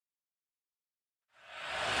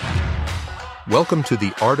Welcome to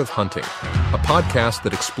The Art of Hunting, a podcast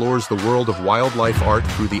that explores the world of wildlife art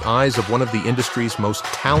through the eyes of one of the industry's most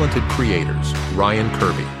talented creators, Ryan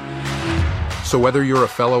Kirby. So whether you're a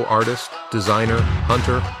fellow artist, designer,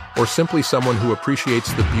 hunter, or simply someone who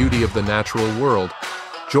appreciates the beauty of the natural world,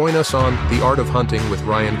 join us on The Art of Hunting with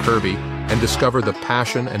Ryan Kirby and discover the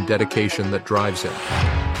passion and dedication that drives him.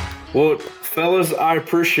 Well, fellas, I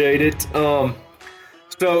appreciate it.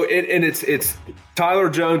 It's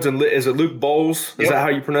Tyler Jones and is it Luke Bowles? Is that how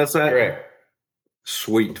you pronounce that? Correct.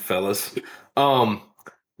 Sweet, fellas. Well,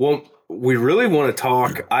 we really want to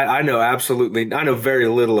talk. I know very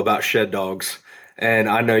little about shed dogs, and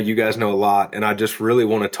I know you guys know a lot. And I just really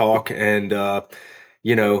want to talk and learn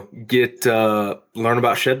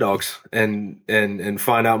about shed dogs and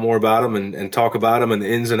find out more about them and talk about them and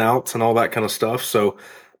the ins and outs and all that kind of stuff. So,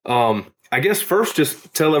 I guess first,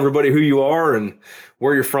 just tell everybody who you are and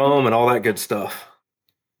where you're from and all that good stuff.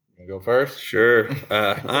 You go first? Sure.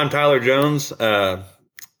 I'm Tyler Jones. I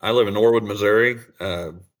live in Norwood, Missouri.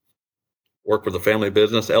 Work with a family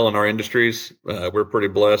business, L&R Industries. We're pretty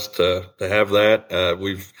blessed to have that.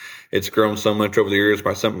 It's grown so much over the years.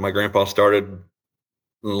 My grandpa started in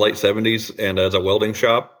the late 70s and as a welding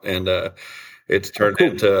shop, and it's turned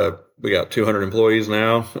into, we got 200 employees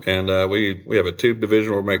now, and we have a tube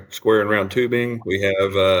division where we make square and round tubing. We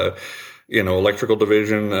have electrical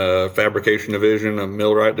division, fabrication division, a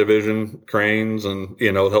millwright division, cranes, and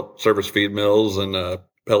help service feed mills and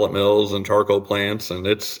pellet mills and charcoal plants, and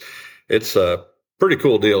it's a pretty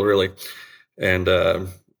cool deal, really. And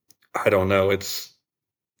I don't know, it's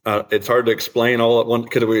hard to explain all at once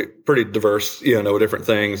because we're pretty diverse, different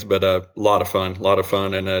things, but a lot of fun,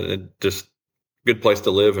 and it just good place to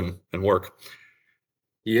live and work.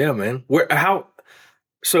 Yeah, man.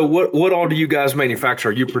 So what all do you guys manufacture?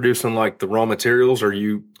 Are you producing like the raw materials? Or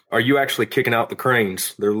are you actually kicking out the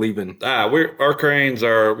cranes? They're leaving. Our cranes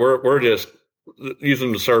we're just using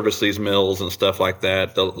them to service these mills and stuff like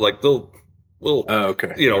that. We'll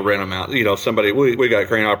rent them out. Somebody, we got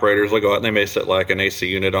crane operators, they'll go out and they may set like an AC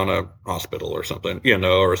unit on a hospital or something,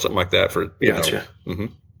 or something like that for, Gotcha. Mm-hmm.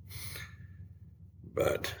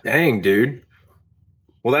 But dang, dude.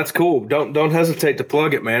 Well, that's cool. Don't hesitate to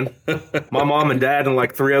plug it, man. My mom and dad and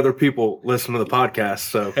like 3 other people listen to the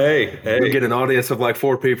podcast, so hey, we get an audience of like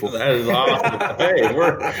 4 people. That is awesome.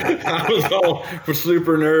 I was all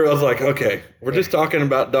super nervous. I was like, okay, we're just talking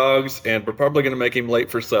about dogs, and we're probably going to make him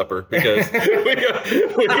late for supper because we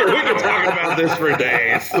can talk about this for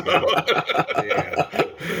days.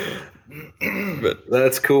 But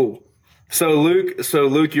that's cool. So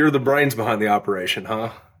Luke, you're the brains behind the operation,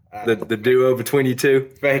 huh? The duo between you two?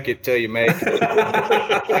 Fake it till you make it.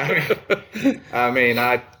 I'm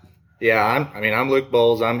Luke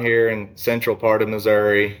Bowles. I'm here in central part of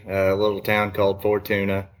Missouri, a little town called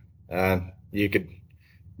Fortuna. You could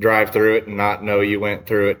drive through it and not know you went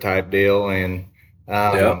through it type deal. And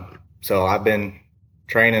so I've been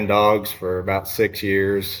training dogs for about 6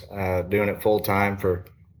 years, doing it full time for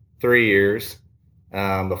 3 years.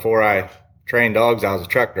 Before I trained dogs, I was a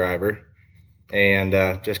truck driver. And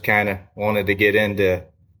just kind of wanted to get into,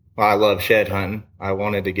 I love shed hunting. I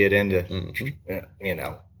wanted to get into,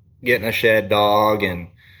 getting a shed dog and,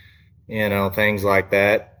 things like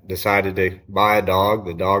that. Decided to buy a dog.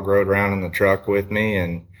 The dog rode around in the truck with me,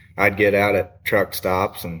 and I'd get out at truck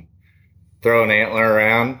stops and throw an antler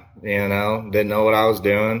around, didn't know what I was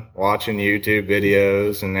doing, watching YouTube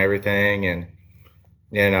videos and everything. And,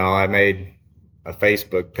 I made a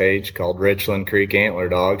Facebook page called Richland Creek Antler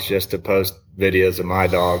Dogs just to post videos of my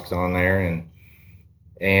dogs on there,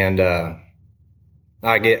 and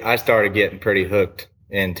I started getting pretty hooked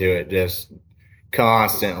into it, just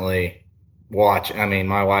constantly watch. I mean,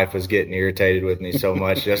 my wife was getting irritated with me so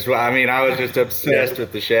much. I was just obsessed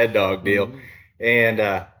with the shed dog deal, and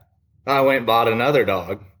I went and bought another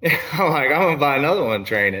dog. I'm like, I'm gonna buy another one,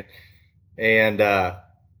 train it, and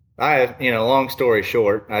long story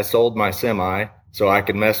short, I sold my semi so I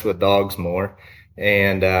could mess with dogs more.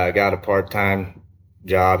 And I got a part-time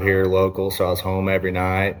job here local, so I was home every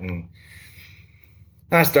night. And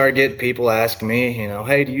I started getting people asking me,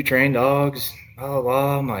 hey, do you train dogs? Blah, blah,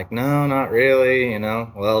 blah. I'm like, no, not really,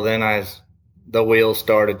 Well, then the wheels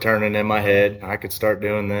started turning in my head. I could start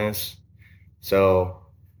doing this. So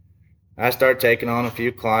I started taking on a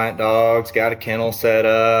few client dogs, got a kennel set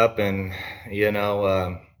up, and,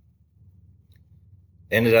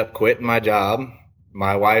 ended up quitting my job.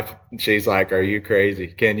 My wife, she's like, are you crazy?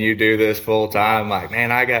 Can you do this full time? I'm like, man,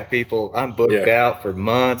 I got people, I'm booked out for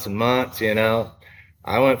months and months,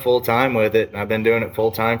 I went full time with it, and I've been doing it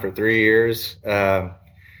full time for 3 years.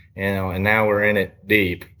 And now we're in it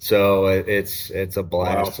deep. So it's a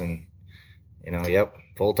blast. Wow. Yep,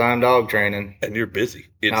 full-time dog training. And you're busy.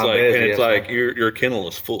 It's I'm like busy, and it's yes. like your kennel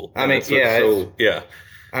is full. I mean, It's so yeah.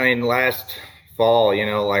 I mean, last fall,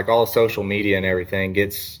 like all social media and everything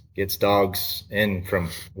gets dogs in from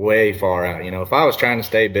way far out. If I was trying to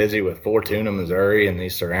stay busy with Fortuna, Missouri and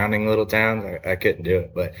these surrounding little towns, I couldn't do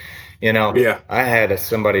it. But, I had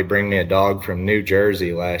somebody bring me a dog from New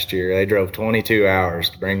Jersey last year. They drove 22 hours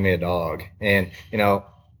to bring me a dog. And,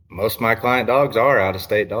 most of my client dogs are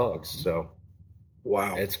out-of-state dogs. So,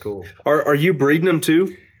 wow, it's cool. Are you breeding them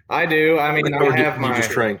too? I do. I mean, Or do you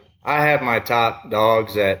just train? I have my top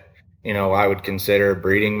dogs that, I would consider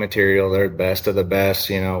breeding material. They're the best of the best,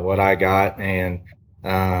 what I got. And,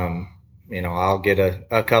 I'll get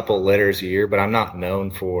a couple litters a year, but I'm not known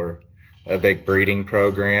for a big breeding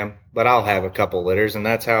program. But I'll have a couple litters, and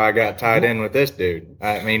that's how I got tied in with this dude.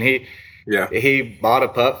 I mean, he bought a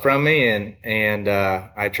pup from me, and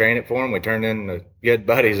I trained it for him. We turned into good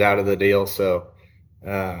buddies out of the deal. So,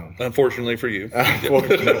 unfortunately for you.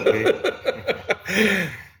 Unfortunately.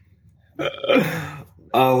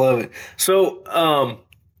 I love it. So,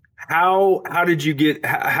 how did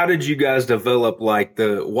you guys develop like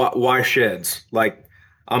the why sheds? Like,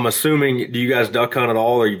 I'm assuming, do you guys duck hunt at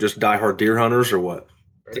all, or you just diehard deer hunters, or what?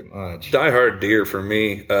 Pretty much. Diehard deer for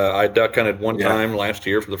me. I duck hunted one time last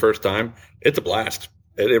year for the first time. It's a blast.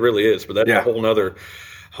 It really is. But that's a whole nother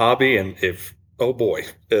hobby. And if you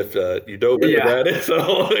dove into that, it's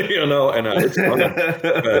all, and it's fun.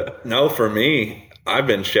 But no, for me, I've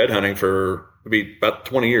been shed hunting for about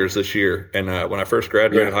 20 years this year. And when I first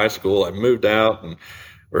graduated high school, I moved out and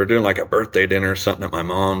we were doing like a birthday dinner or something at my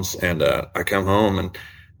mom's. And I come home and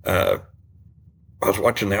I was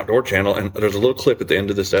watching the Outdoor Channel, and there's a little clip at the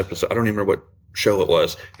end of this episode. I don't even remember what show it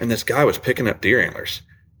was. And this guy was picking up deer antlers.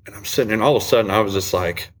 And I'm sitting, and all of a sudden I was just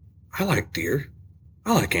like, I like deer.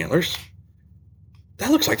 I like antlers.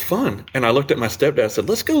 That looks like fun. And I looked at my stepdad and said,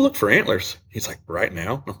 let's go look for antlers. He's like, right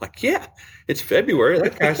now? I'm like, yeah, it's February.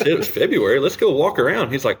 That guy said it's February. Let's go walk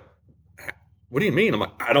around. He's like, what do you mean? I'm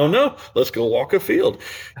like, I don't know. Let's go walk a field.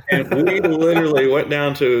 And we literally went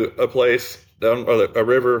down to a place down a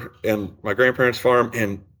river and my grandparents' farm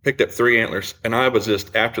and picked up 3 antlers. And I was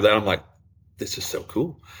just, after that, I'm like, this is so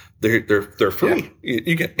cool. They're free. Yeah.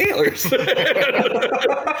 You get antlers. The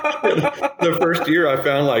first year I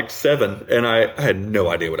found like 7 and I had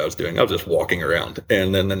no idea what I was doing. I was just walking around.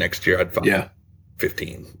 And then the next year I'd find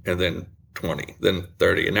 15 and then 20, then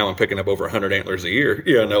 30. And now I'm picking up over 100 antlers a year,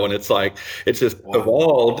 and it's like, it's just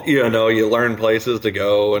evolved, you learn places to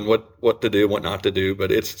go and what to do, what not to do, but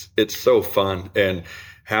it's so fun. And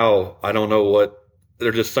how, I don't know what,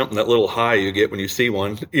 there's just something, that little high you get when you see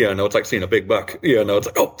one, it's like seeing a big buck, it's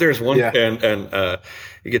like, oh, there's one. And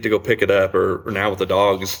you get to go pick it up, or now with the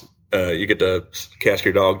dogs, you get to cast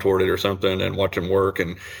your dog toward it or something and watch them work.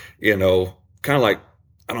 And, kind of like,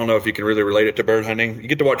 I don't know if you can really relate it to bird hunting. You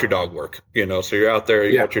get to watch your dog work, so you're out there,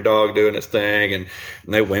 you watch your dog doing its thing, and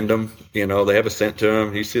they wind them, they have a scent to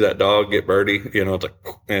them. You see that dog get birdie,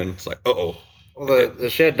 it's like, uh-oh. Well, the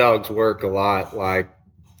shed dogs work a lot like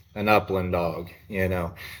an upland dog,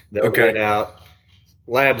 they'll get out.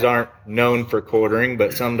 Labs aren't known for quartering,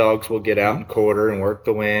 but some dogs will get out and quarter and work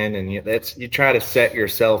the wind. And you try to set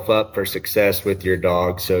yourself up for success with your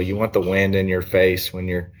dog. So you want the wind in your face when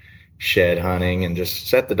you're shed hunting, and just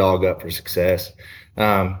set the dog up for success.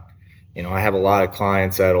 I have a lot of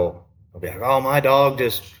clients that'll be like, oh, my dog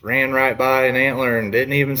just ran right by an antler and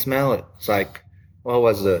didn't even smell it. It's like, well,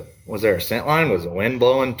 was there a scent line? Was the wind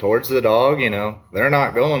blowing towards the dog? They're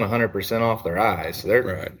not going 100% off their eyes.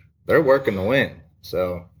 They're working the wind.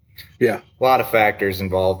 So a lot of factors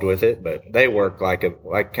involved with it, but they work kind of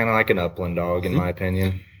like an upland dog, in my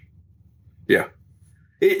opinion. Yeah.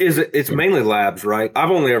 It's mainly labs, right?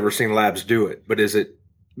 I've only ever seen labs do it, but is it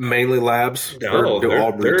mainly labs? No,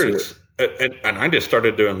 and I just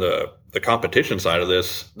started doing the competition side of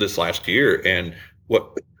this last year, and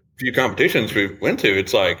what few competitions we went to,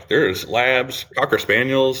 it's like there's labs, Cocker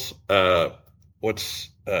Spaniels. Somebody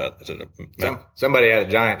had a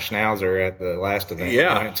giant schnauzer at the last event.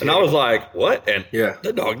 Yeah, and I was like, what? And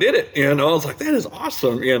the dog did it. I was like, that is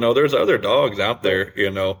awesome. There's other dogs out there.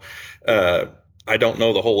 I don't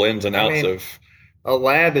know the whole ins and outs of. A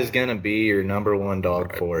lab is going to be your number one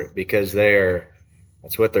dog for it, because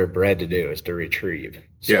that's what they're bred to do, is to retrieve.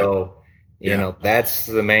 So, that's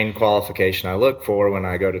the main qualification I look for when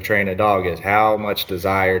I go to train a dog, is how much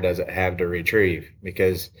desire does it have to retrieve?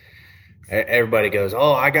 Because everybody goes,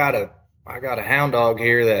 oh, I got a hound dog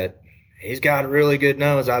here that he's got a really good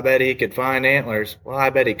nose. I bet he could find antlers. Well, I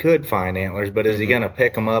bet he could find antlers, but is he going to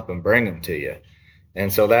pick them up and bring them to you?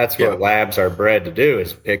 And so that's what labs are bred to do,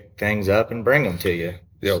 is pick things up and bring them to you.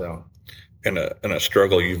 Yep. So. and a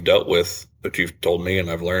struggle you've dealt with that you've told me and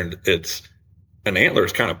I've learned, it's an antler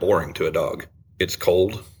is kind of boring to a dog. It's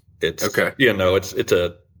cold. It's okay. It's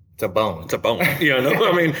a bone. It's a bone.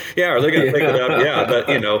 I mean, yeah, are they going to take it out? Yeah, but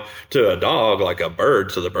to a dog like a bird,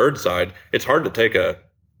 to the bird side, it's hard to take a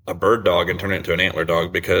bird dog and turn it into an antler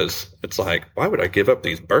dog, because it's like, why would I give up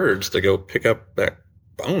these birds to go pick up that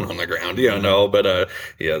bone on the ground? But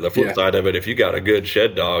the flip side of it, if you got a good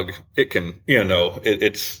shed dog, it can,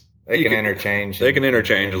 they can interchange. They can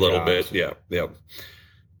interchange a little bit. Yeah.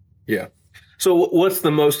 Yeah. So what's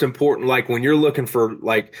the most important, like when you're looking for,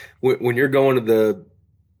 like when you're going to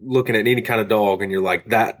looking at any kind of dog and you're like,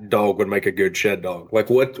 that dog would make a good shed dog? Like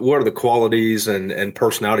what are the qualities and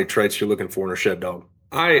personality traits you're looking for in a shed dog?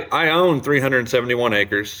 I own 371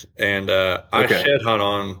 acres, and I shed hunt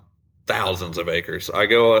on thousands of acres. I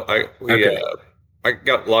got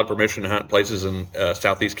a lot of permission to hunt places in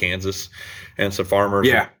southeast Kansas, and some farmers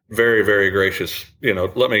very, very gracious,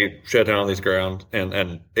 let me shed hunt on these ground,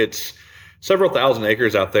 and it's several thousand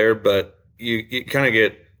acres out there, but you kind of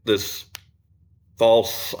get this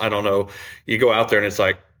false, I don't know, you go out there and it's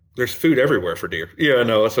like there's food everywhere for deer,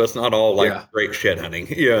 so it's not all like great shed hunting,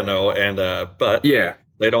 but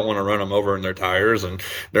they don't want to run them over in their tires, and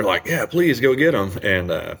they're like, yeah, please go get them. And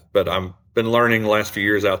but I've been learning the last few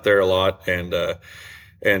years out there a lot, and to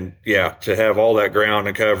have all that ground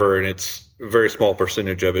and cover, and it's a very small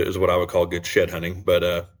percentage of it is what I would call good shed hunting,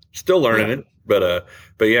 but still learning it. But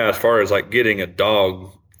as far as like getting a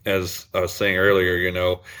dog, as I was saying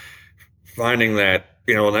earlier, finding that,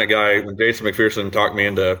 when Jason McPherson talked me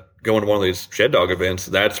into going to one of these shed dog events,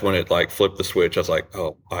 that's when it like flipped the switch. I was like,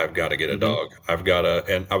 oh, I've got to get a dog.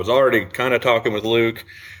 And I was already kind of talking with Luke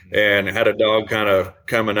and had a dog kind of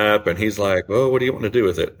coming up, and he's like, well, what do you want to do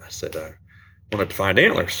with it? I said, I wanted to find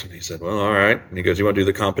antlers. And he said, well, all right. And he goes, you want to do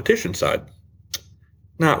the competition side?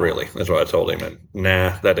 Not really. That's what I told him. And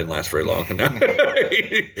nah, that didn't last very long. he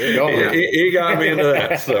got me into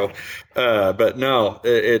that. So, but no,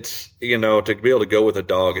 it's, to be able to go with a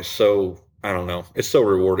dog is so, I don't know, it's so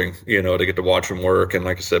rewarding, to get to watch them work. And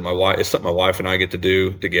like I said, it's something my wife and I get to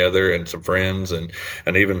do together, and some friends, and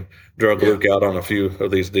even drug Luke out on a few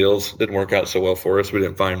of these deals. Didn't work out so well for us. We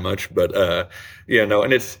didn't find much, but,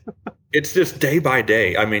 and it's just day by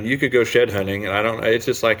day. I mean, you could go shed hunting, and it's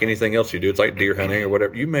just like anything else you do. It's like deer hunting or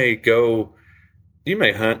whatever. You may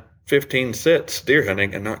hunt 15 sets deer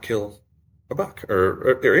hunting and not kill a buck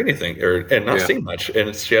or anything, and not see much. And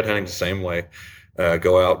it's shed hunting the same way.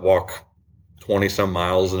 Go out, walk 20 some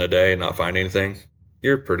miles in a day and not find anything.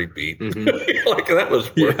 You're pretty beat. Mm-hmm. Like that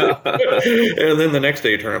was worth it. And then the next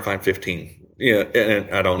day you turn and find 15. Yeah.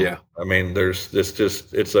 And I don't, I mean, there's this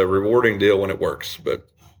it's a rewarding deal when it works, but.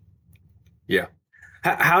 Yeah.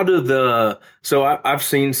 How do so I've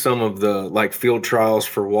seen some of the like field trials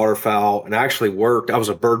for waterfowl, and I actually I was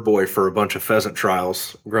a bird boy for a bunch of pheasant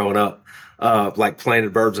trials growing up, like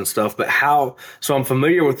planted birds and stuff. But so I'm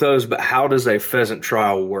familiar with those, but how does a pheasant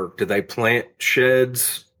trial work? Do they plant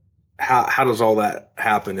sheds? How does all that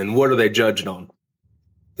happen? And what are they judged on?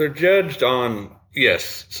 They're judged on,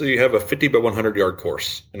 yes. So you have a 50 by 100 yard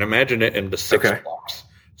course, and imagine it into 6 blocks.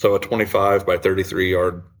 So a 25 by 33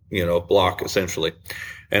 yard block essentially,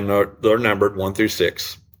 and they're numbered 1 through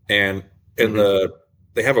 6. And in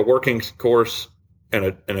they have a working course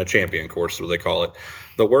and a champion course, what they call it.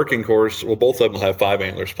 The working course, well, both of them have 5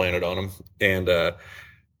 antlers planted on them, and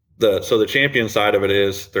so the champion side of it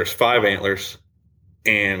is there's 5 antlers,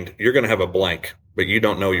 and you're going to have a blank, but you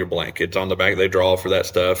don't know your blank. It's on the back. They draw for that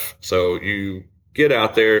stuff. So you get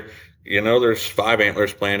out there, there's 5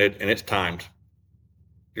 antlers planted, and it's timed.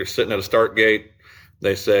 You're sitting at a start gate.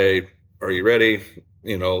 They say, are you ready?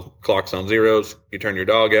 Clock's on zeros. You turn your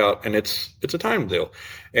dog out, and it's a time deal.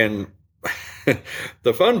 And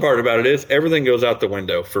the fun part about it is everything goes out the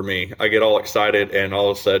window for me. I get all excited, and all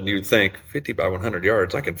of a sudden you'd think 50 by 100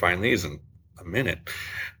 yards, I can find these in a minute.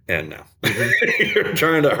 And no, you're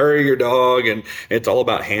trying to hurry your dog, and it's all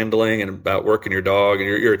about handling and about working your dog, and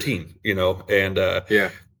you're a team, and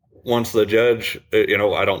once the judge, I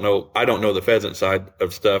don't know the pheasant side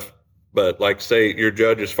of stuff, but like say your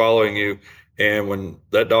judge is following you, and when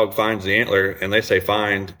that dog finds the antler and they say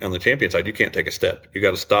find on the champion side, you can't take a step. You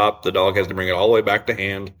got to stop. The dog has to bring it all the way back to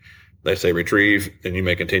hand. They say retrieve, and you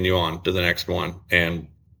may continue on to the next one. And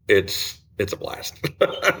it's a blast,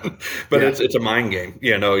 but it's a mind game.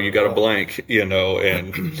 You got a blank,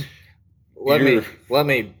 and let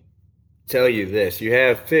me tell you this. You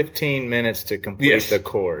have 15 minutes to complete the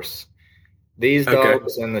course. These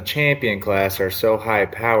dogs in the champion class are so high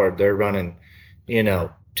powered. They're running,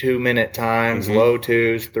 2-minute times, low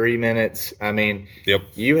 2s, 3 minutes. I mean, Yep.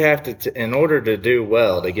 you have to, in order to do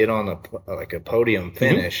well, to get on a podium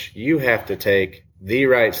finish, you have to take the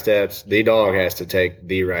right steps. The dog has to take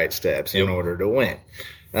the right steps in order to win.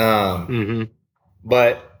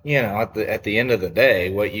 But at the end of the day,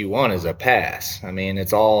 what you want is a pass. I mean,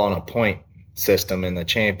 it's all on a point system in the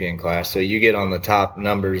champion class. So you get on the top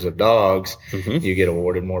numbers of dogs, you get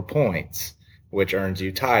awarded more points, which earns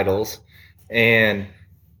you titles.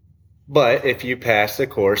 But if you pass the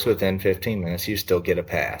course within 15 minutes, you still get a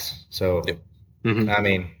pass. So, I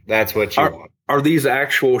mean, that's what you want. Are these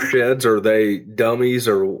actual sheds? Or are they dummies,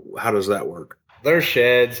 or how does that work? They're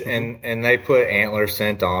sheds, and they put antler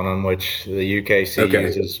scent on them, which the UKC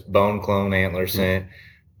uses bone clone antler scent.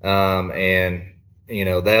 And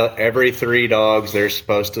every 3 dogs, they're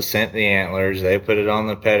supposed to scent the antlers. They put it on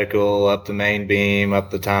the pedicle, up the main beam,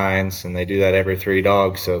 up the tines, and they do that every 3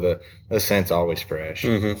 dogs, so the scent's always fresh.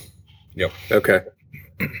 Yep. Okay.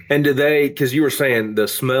 And do they, because you were saying the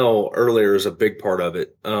smell earlier is a big part of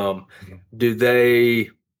it. Do they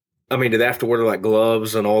have to wear like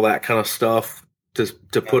gloves and all that kind of stuff to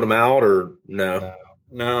put them out, or no?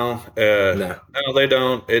 No, they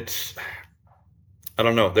don't. I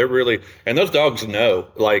don't know. They're really, and those dogs know,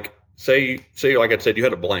 like, say, like I said, you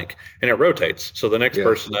had a blank and it rotates. So the next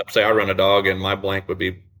person up, say I run a dog and my blank would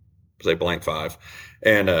be, say, blank 5.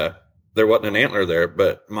 And, there wasn't an antler there,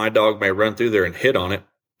 but my dog may run through there and hit on it,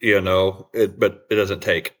 but it doesn't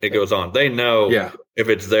take. It goes on. They know if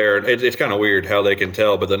it's there. It's kind of weird how they can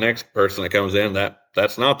tell, but the next person that comes in,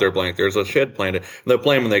 that's not their blank. There's a shed planted. And they'll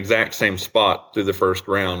play them in the exact same spot through the first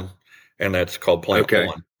round, and that's called plant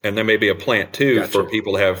 1. And there may be a plant 2 for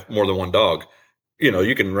people to have more than one dog.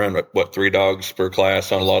 You can run, 3 dogs per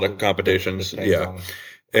class on a lot of competitions.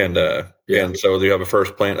 And so you have a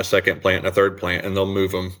first plant, a second plant, and a third plant, and they'll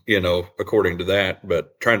move them, according to that.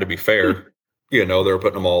 But trying to be fair, they're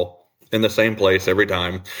putting them all in the same place every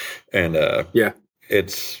time. And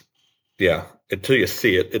it's until you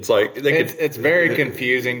see it, it's like it's very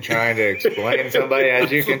confusing trying to explain to somebody. As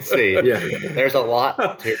you can see, there's a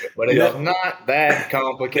lot to it, but it's not that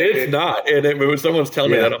complicated. It's not. And when someone's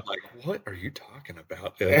telling me that, I'm like, what are you talking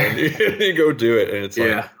about? And you go do it, and it's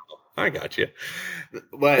like, I got you.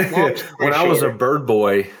 But when I was a bird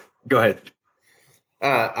boy, go ahead.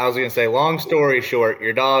 I was going to say, long story short,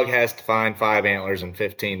 your dog has to find 5 antlers in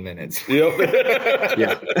 15 minutes. Yep.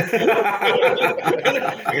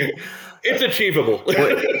 It's achievable.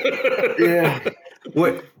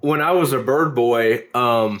 When I was a bird boy,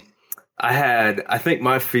 I think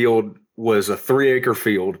my field was a 3-acre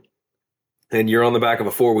field, and you're on the back of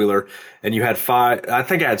a 4-wheeler, and you had 5. I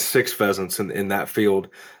think I had 6 pheasants in that field,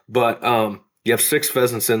 but you have 6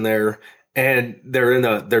 pheasants in there, and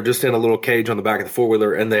they're just in a little cage on the back of the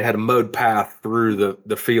 4-wheeler, and they had a mowed path through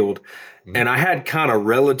the field. And I had kind of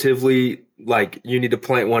relatively, like, you need to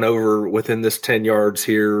plant one over within this 10 yards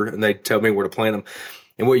here, and they'd tell me where to plant them.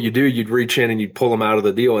 And what you do, you'd reach in and you'd pull them out of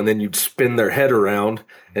the deal, and then you'd spin their head around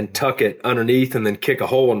and tuck it underneath and then kick a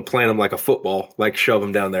hole and plant them like a football, like shove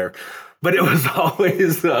them down there. But it was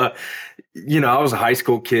always, I was a high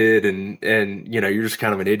school kid, and you're just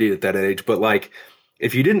kind of an idiot at that age. But, like,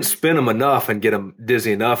 if you didn't spin them enough and get them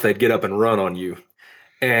dizzy enough, they'd get up and run on you.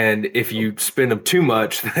 And if you spin them too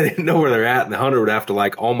much, they didn't know where they're at, and the hunter would have to,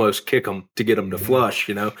 like, almost kick them to get them to flush,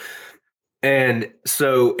 And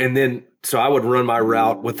so I would run my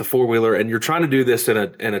route with the 4-wheeler, and you're trying to do this in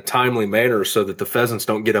a timely manner so that the pheasants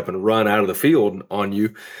don't get up and run out of the field on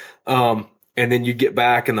you. And then you get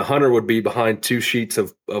back, and the hunter would be behind 2 sheets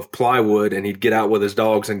of plywood, and he'd get out with his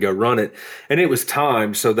dogs and go run it. And it was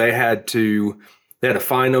timed, so they had to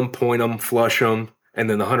find them, point them, flush them, and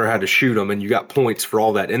then the hunter had to shoot them, and you got points for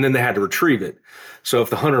all that. And then they had to retrieve it. So if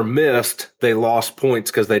the hunter missed, they lost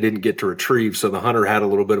points because they didn't get to retrieve. So the hunter had a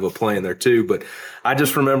little bit of a play in there too. But I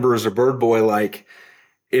just remember as a bird boy, like,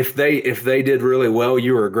 if they did really well,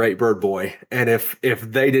 you were a great bird boy. And if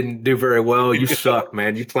they didn't do very well, you sucked,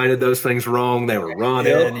 man. You planted those things wrong. They were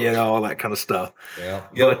running, all that kind of stuff. Yeah.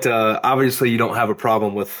 But obviously you don't have a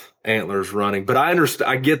problem with antlers running. But I understand.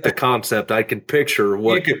 I get the concept. I can picture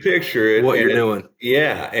what you're doing.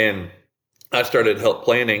 Yeah. And I started help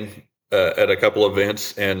planning at a couple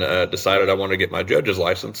events, and decided I wanted to get my judge's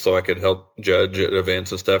license so I could help judge at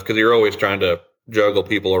events and stuff. Because you're always trying to juggle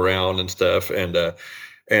people around and stuff.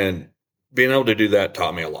 And being able to do that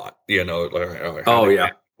taught me a lot,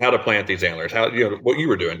 how to plant these antlers, how, what you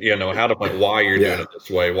were doing, how to plant, why you're doing it this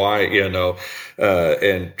way, why,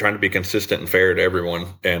 and trying to be consistent and fair to everyone.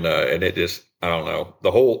 And it just, I don't know,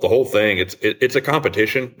 the whole thing, it's a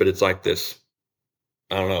competition, but it's like this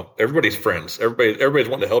I don't know. Everybody's friends. Everybody's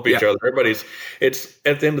wanting to help each other. It's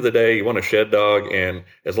at the end of the day, you want a shed dog. And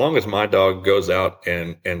as long as my dog goes out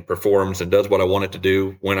and performs and does what I want it to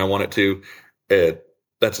do when I want it to,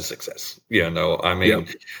 that's a success. I mean,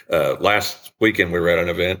 last weekend we were at an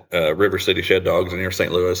event, River City Shed Dogs near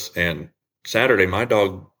St. Louis. And Saturday, my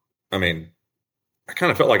dog, I mean, I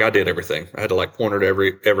kind of felt like I did everything. I had to like point her to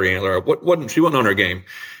every antler. She wasn't on her game,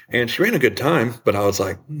 and she ran a good time, but I was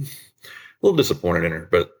like, a little disappointed in her,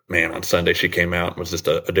 but man, on Sunday she came out and was just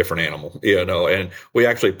a different animal, and we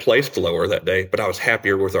actually placed lower that day, but I was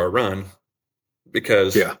happier with our run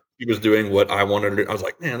because she was doing what I wanted her to do. I was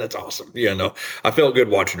like, man, that's awesome. I felt good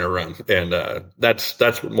watching her run, and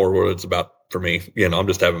that's more what it's about for me. I'm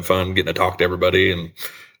just having fun, getting to talk to everybody and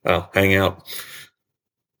hang out.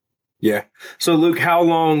 Yeah. So Luke, how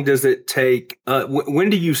long does it take? When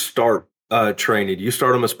do you start training? Do you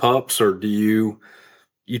start them as pups, or do you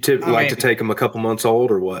typically like to take them a couple months old,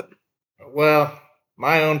 or what? Well,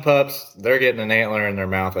 my own pups, they're getting an antler in their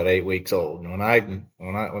mouth at 8 weeks old.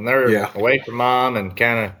 When they're away from mom and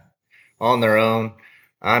kind of on their own,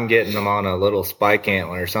 I'm getting them on a little spike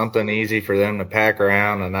antler, something easy for them to pack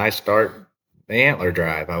around, and I start the antler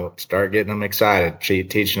drive. I start getting them excited,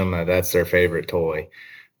 teaching them that that's their favorite toy.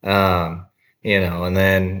 And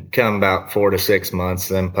then come about 4 to 6 months,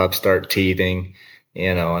 then pups start teething.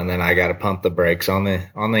 And then I got to pump the brakes on the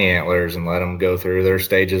antlers and let them go through their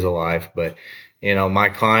stages of life. But, my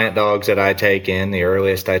client dogs that I take in, the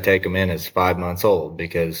earliest I take them in is 5 months old,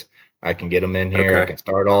 because I can get them in here. Okay. I can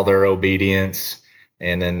start all their obedience,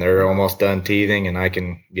 and then they're almost done teething, and I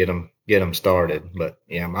can get them started. But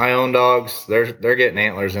yeah, my own dogs, they're getting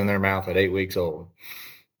antlers in their mouth at 8 weeks old.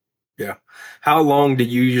 Yeah. How long do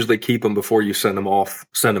you usually keep them before you send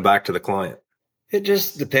them back to the client? It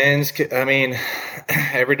just depends. I mean,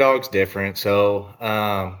 every dog's different. So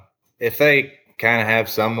if they kind of have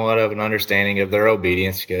somewhat of an understanding of their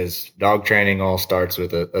obedience, because dog training all starts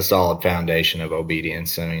with a solid foundation of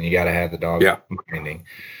obedience. I mean, you got to have the dog training.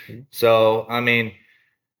 So, I mean,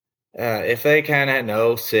 if they kind of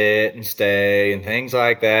know sit and stay and things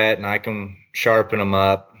like that, and I can sharpen them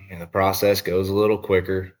up, and the process goes a little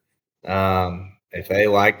quicker. If they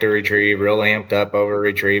like to retrieve, real amped up over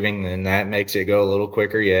retrieving, then that makes it go a little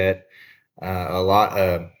quicker yet.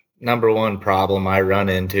 Number one problem I run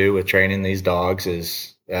into with training these dogs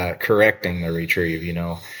is correcting the retrieve.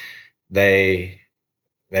 They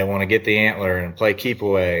want to get the antler and play keep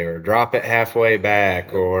away, or drop it halfway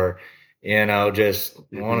back, or just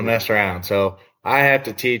want to mess around. So I have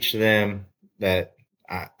to teach them that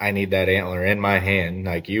I need that antler in my hand.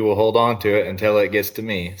 Like, you will hold on to it until it gets to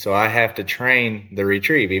me. So I have to train the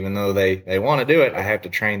retrieve. Even though they want to do it, I have to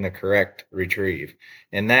train the correct retrieve.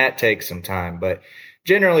 And that takes some time, but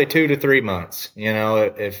generally 2 to 3 months,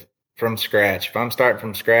 if from scratch. If I'm starting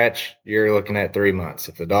from scratch, you're looking at 3 months.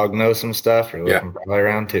 If the dog knows some stuff, you're looking probably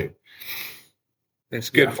around 2. It's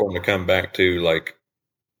good for them to come back to, like,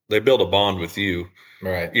 they build a bond with you.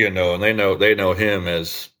 Right. And they know him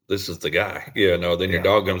as, this is the guy, then your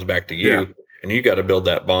dog comes back to you, and you got to build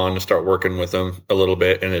that bond and start working with them a little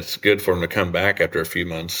bit. And it's good for them to come back after a few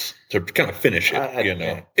months to kind of finish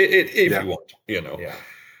it, if you want, Yeah.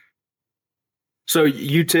 So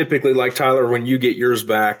you typically, like Tyler, when you get yours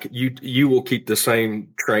back, you will keep the same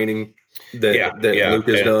training that Luke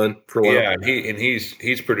has done for a while. Yeah, and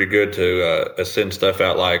he's pretty good to send stuff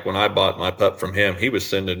out. Like when I bought my pup from him, he was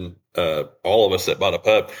sending all of us that bought a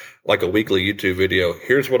pup like a weekly YouTube video.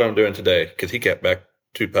 Here's what I'm doing today, because he kept back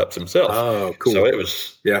 2 pups himself. Oh, cool. So it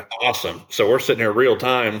was awesome. So we're sitting here real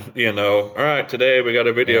time, all right, today we got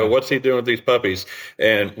a video. What's he doing with these puppies?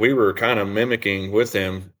 And we were kind of mimicking with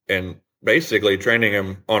him and basically training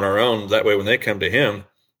him on our own. That way when they come to him,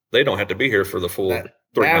 they don't have to be here for the full 3 months.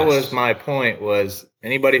 That was my point, was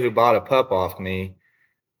anybody who bought a pup off me,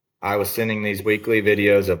 I was sending these weekly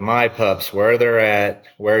videos of my pups, where they're at,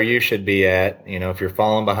 where you should be at. If you're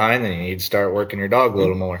falling behind, then you need to start working your dog a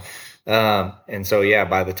little more. And so,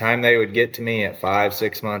 by the time they would get to me at 5,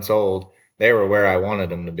 6 months old, they were where I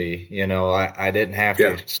wanted them to be. I didn't have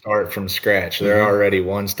to start from scratch. They're already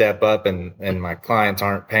one step up, and my clients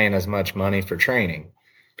aren't paying as much money for training.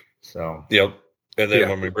 So, yep. And then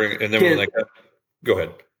when we bring, and then when they go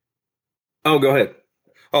ahead. Oh, go ahead.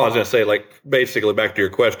 Oh, I was going to say, like, basically back to your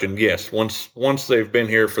question. Yes. Once they've been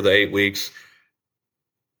here for the 8 weeks,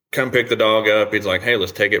 come pick the dog up. He's like, hey,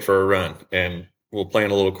 let's take it for a run. And we'll plan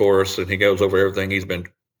a little course, and he goes over everything he's been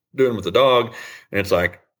doing with the dog. And it's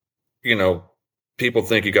like, people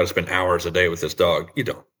think you got to spend hours a day with this dog. You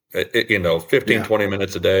don't. 15, 20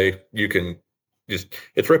 minutes a day, you can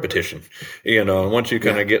it's repetition, and once you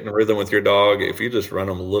kind of get in a rhythm with your dog, if you just run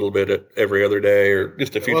them a little bit every other day or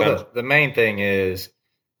just a few times. The main thing is,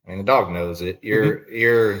 the dog knows it.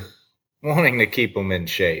 You're wanting to keep them in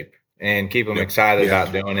shape and keep them excited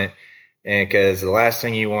about doing it. And because the last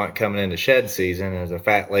thing you want coming into shed season is a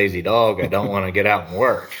fat, lazy dog that don't want to get out and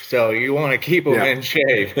work. So you want to keep them in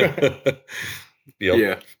shape.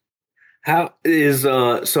 Yeah. How is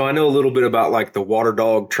so I know a little bit about like the water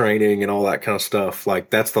dog training and all that kind of stuff.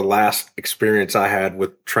 Like that's the last experience I had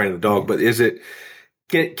with training the dog. But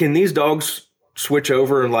can these dogs switch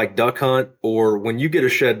over and like duck hunt, or when you get a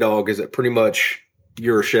shed dog, is it pretty much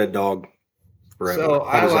you're a shed dog forever? So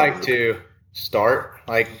I like to start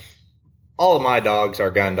like all of my dogs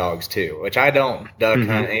are gun dogs too, which I don't duck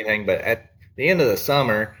hunt anything, but at the end of the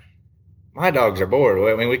summer, my dogs are bored.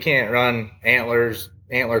 I mean, we can't run antler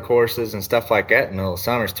courses and stuff like that in the middle of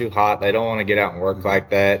summer. It's too hot. They don't want to get out and work like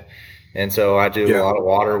that. And so I do a lot of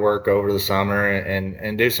water work over the summer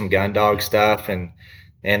and do some gun dog stuff. And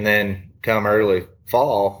then come early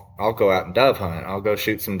fall, I'll go out and dove hunt. I'll go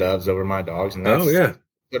shoot some doves over my dogs. And that's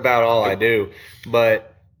about all I do.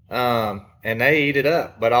 But, and they eat it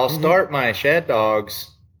up. But I'll start my shed dogs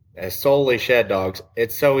as solely shed dogs.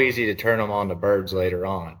 It's so easy to turn them on to birds later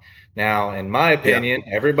on. Now, in my opinion,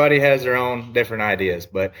 everybody has their own different ideas,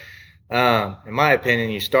 but in my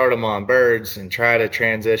opinion, you start them on birds and try to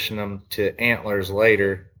transition them to antlers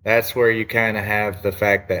later. That's where you kind of have the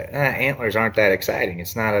fact that antlers aren't that exciting.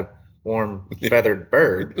 It's not a warm feathered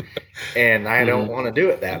bird, and I don't want to do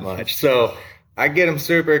it that much. So I get them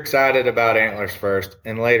super excited about antlers first,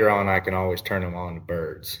 and later on I can always turn them on to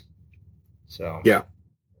birds. So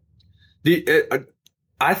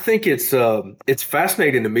I think it's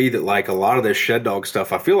fascinating to me that like a lot of this shed dog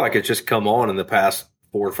stuff, I feel like it's just come on in the past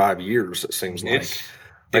 4 or 5 years. It seems like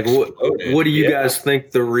what do you guys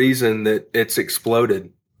think the reason that it's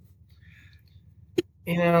exploded?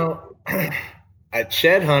 At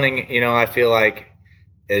shed hunting, I feel like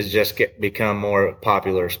has just become more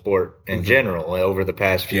popular sport in general over the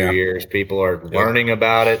past few years. People are learning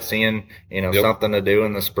about it, seeing, something to do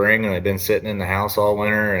in the spring, and they've been sitting in the house all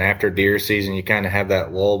winter. And after deer season, you kind of have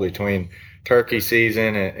that lull between turkey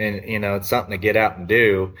season and it's something to get out and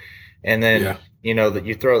do. And then, that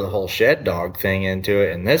you throw the whole shed dog thing into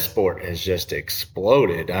it, and this sport has just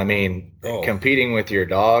exploded. I mean, competing with your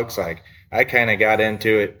dogs, like I kind of got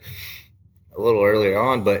into it a little earlier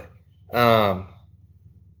on, but,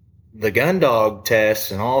 the gun dog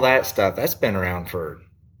tests and all that stuff, that's been around for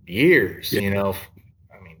years,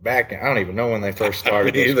 back, I don't even know when they first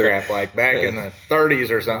started this crap, like back in the 30s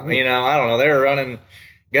or something, I don't know. They were running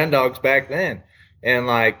gun dogs back then. And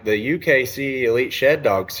like the UKC Elite Shed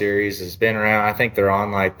Dog Series has been around. I think they're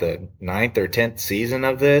on like the 9th or 10th season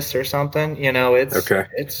of this or something.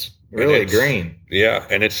 It's really green. Yeah.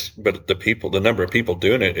 And but the number of people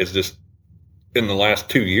doing it is just in the last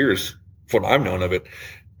 2 years, what I've known of it,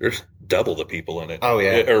 there's double the people in it. Oh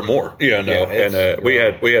yeah, or more. And we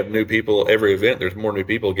had new people every event. There's more new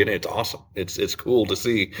people getting it. It's awesome. It's cool to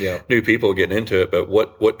see new people getting into it. But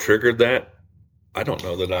what triggered that? I don't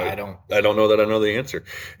know that I don't know that I know the answer.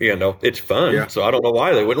 It's fun. So I don't know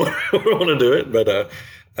why they wouldn't want to do it. But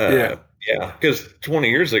because 20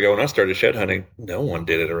 years ago when I started shed hunting, no one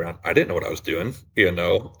did it around. I didn't know what I was doing. And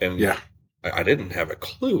I didn't have a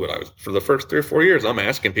clue what I was. For the first 3 or 4 years, I'm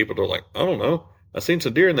asking people to like, I don't know. I seen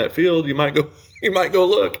some deer in that field. You might go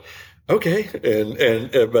look. Okay. But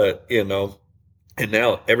and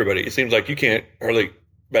now everybody, it seems like you can't hardly,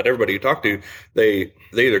 about everybody you talk to, they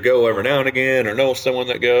either go every now and again or know someone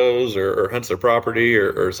that goes or hunts their property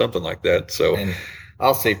or something like that. So, and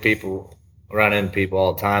I'll see people run into people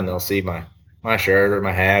all the time. They'll see my shirt or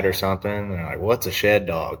my hat or something. And they're like, what's a shed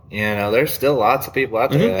dog? There's still lots of people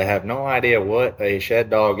out there that have no idea what a shed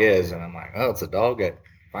dog is. And I'm like, oh, it's a dog that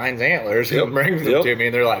finds antlers and brings them to me,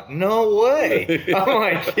 and they're like, "No way!" I'm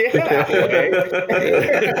like, "Yeah."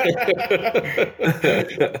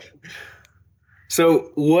 So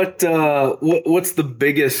what's the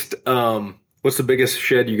biggest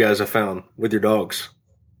shed you guys have found with your dogs?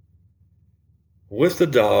 With the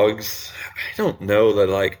dogs, I don't know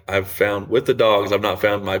that I've found with the dogs. I've not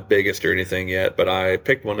found my biggest or anything yet, but I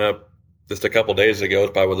picked one up just a couple days ago.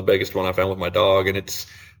 It's probably the biggest one I found with my dog, and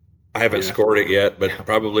I haven't scored it yet, but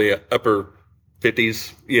probably upper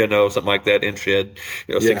 50s, something like that in shed,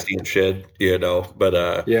 16 shed,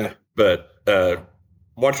 but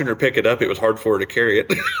watching her pick it up, it was hard for her to carry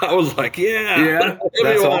it. I was like,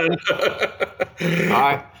 that's all.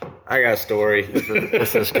 I got a story.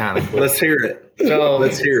 This is kind of cool. Let's hear it. So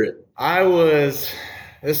let's hear it.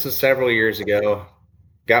 This was several years ago.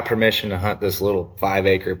 got permission to hunt this little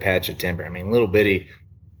 5-acre patch of timber. I mean, little bitty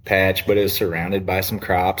patch, but it was surrounded by some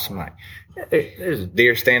crops. I'm like, there's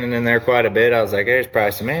deer standing in there quite a bit. I was like, there's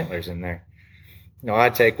probably some antlers in there. I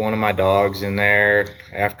take one of my dogs in there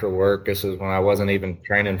after work. This is when I wasn't even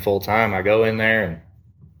training full time. I go in there and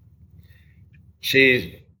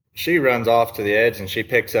she runs off to the edge and she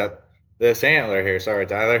picks up this antler here. Sorry,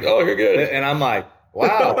 Tyler. Oh, you're good. And I'm like,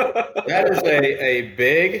 wow, that is a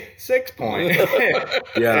big 6-point.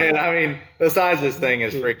 Yeah. And I mean, the size of this thing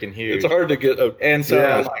is freaking huge. It's hard to get. And so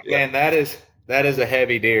I was like, man, that is a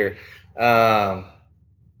heavy deer. And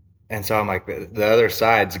so I'm like, the other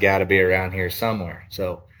side's got to be around here somewhere.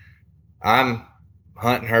 So I'm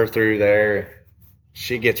hunting her through there.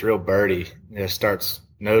 She gets real birdie, starts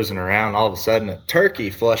nosing around. All of a sudden, a turkey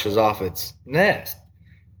flushes off its nest.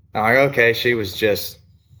 I'm like, okay, she was just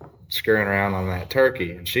screwing around on that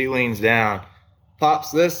turkey. And she leans down,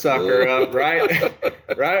 pops this sucker up right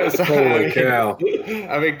beside. Holy cow.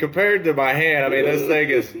 I mean, compared to my hand, I mean, this thing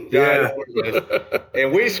is ginormous.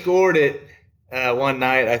 And we scored it one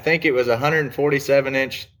night. I think it was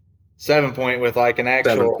 147-inch 7-point with like an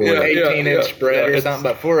actual 18-inch spread or something.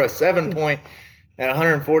 But for a 7-point at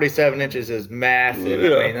 147 inches is massive.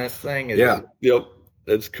 I mean, this thing is. Yeah. Yep.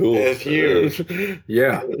 That's cool. It's huge.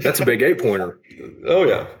 Yeah. That's a big 8-pointer. Oh,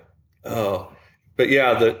 yeah. Oh, but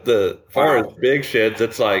yeah, the far as big sheds,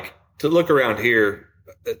 it's like to look around here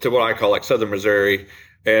to what I call like Southern Missouri,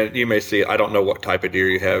 and you may see, I don't know what type of deer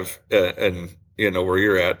you have and where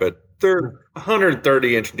you're at, but they're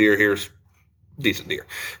 130-inch deer here's decent deer,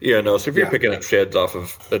 so if you're picking up sheds off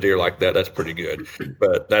of a deer like that, that's pretty good.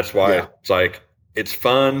 But that's why it's like, it's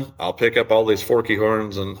fun. I'll pick up all these forky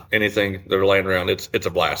horns and anything that are laying around. It's a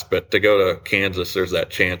blast. But to go to Kansas, there's that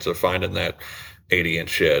chance of finding that 80-inch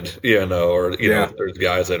shed, or there's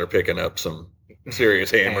guys that are picking up some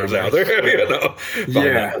serious hammers out there,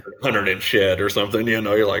 100-inch shed or something,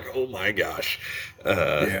 you're like, oh my gosh.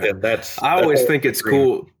 And I always think it's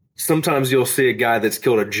cool. Sometimes you'll see a guy that's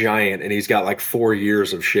killed a giant and he's got like 4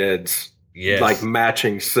 years of sheds. Yes. Like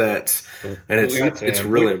matching sets, and it's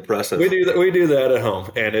really impressive. We do that at home,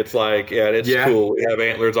 and it's like, it's cool. We have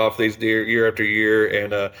antlers off these deer year after year,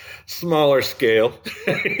 and a smaller scale.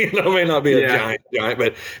 May not be a giant,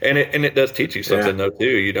 but and it does teach you something though too.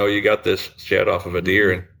 You got this shed off of a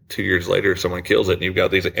deer, and 2 years later someone kills it, and you've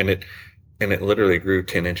got these, and it literally grew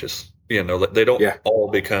 10 inches. They don't all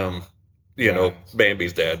become.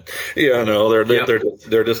 Bambi's dad.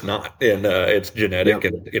 They're just not, and it's genetic,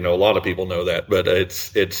 and a lot of people know that, but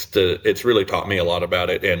it's really taught me a lot about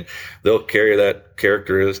it, and they'll carry that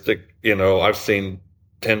characteristic. I've seen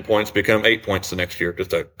 10 points become 8 points the next year,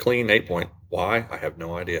 just a clean 8-point. Why? I have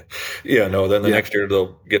no idea. Then the next year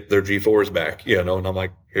they'll get their G4s back. And I'm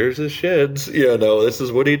like, here's his sheds. This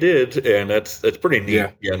is what he did, and it's pretty neat.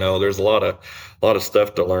 There's a lot of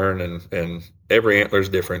stuff to learn, and every antler is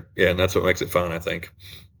different. And that's what makes it fun, I think.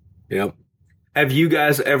 Yep. Have you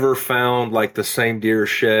guys ever found like the same deer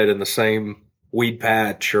shed in the same weed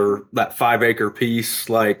patch or that 5-acre piece?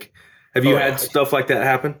 Like, have you had stuff like that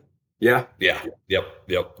happen? Yeah. Yeah. Yep.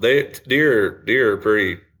 Deer are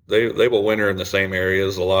pretty. They will winter in the same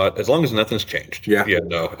areas a lot, as long as nothing's changed. As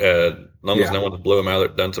long as no one's blew them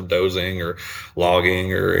out, done some dozing or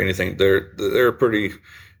logging or anything. They're pretty,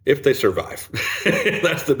 if they survive.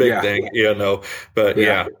 That's the big thing, But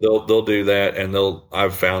they'll do that, and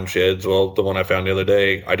I've found sheds. Well, the one I found the other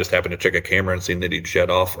day, I just happened to check a camera and seen that he'd shed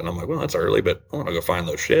off, and I'm like, well, that's early, but I want to go find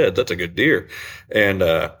those sheds. That's a good deer, and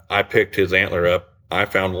I picked his antler up. I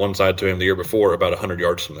found one side to him the year before, about 100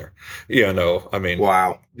 yards from there. I mean,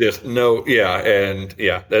 wow. Just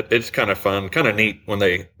it's kind of fun, kind of neat when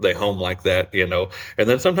they home like that, and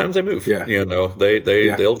then sometimes they move.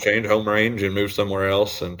 They'll change home range and move somewhere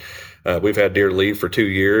else. And we've had deer leave for 2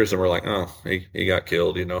 years, and we're like, oh, he got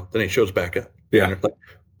killed. Then he shows back up. Like,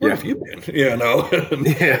 where have you been? You have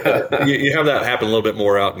that happen a little bit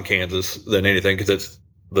more out in Kansas than anything, because it's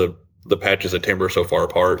the patches of timber so far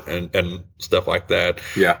apart and stuff like that.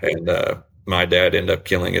 And my dad ended up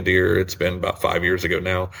killing a deer. It's been about 5 years ago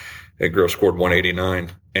now. It scored 189.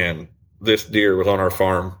 And this deer was on our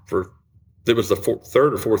farm it was the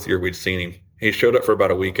third or fourth year we'd seen him. He showed up for about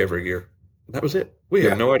a week every year. And that was it. We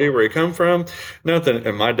had no idea where he come from, nothing.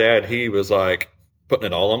 And my dad, he was like putting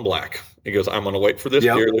it all on black. He goes, I'm going to wait for this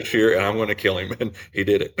deer this year, and I'm going to kill him. And he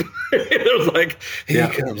did it. It was like, he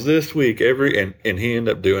comes this week and he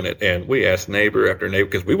ended up doing it. And we asked neighbor after neighbor,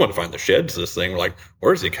 because we want to find the sheds of this thing. We're like,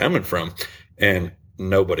 where's he coming from? And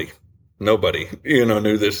nobody, knew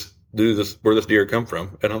where this deer come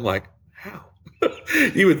from. And I'm like, how?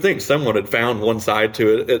 You would think someone had found one side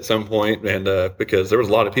to it at some point, and because there was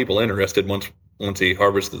a lot of people interested once once he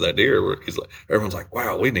harvested that deer, where he's like, everyone's like,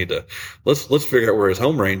 wow, we need to let's figure out where his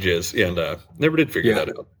home range is, and never did figure that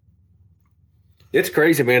out. It's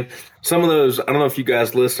crazy, man. Some of those, I don't know if you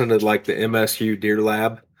guys listen to like the MSU Deer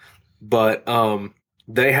Lab, but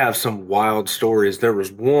they have some wild stories. There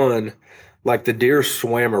was one, like the deer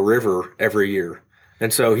swam a river every year,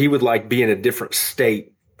 and so he would like be in a different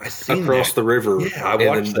state across the river. Yeah, I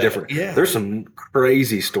watched that. Yeah. There's some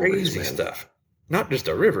crazy stories, man. Stuff. Not just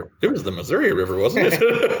a river. It was the Missouri River, wasn't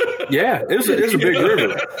it? Yeah, it was a big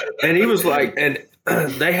river. And he was like, and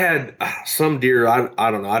they had some deer,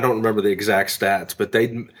 I don't know, I don't remember the exact stats, but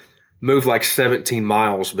they'd move like 17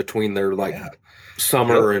 miles between their like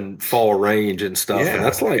summer and fall range and stuff. Yeah. And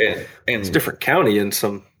that's like, and it's a different county in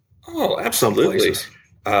some absolutely. Some places.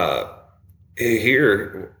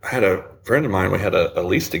 Here, I had a friend of mine, we had a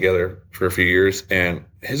lease together for a few years, and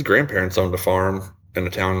his grandparents owned a farm in a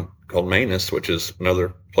town called Manus, which is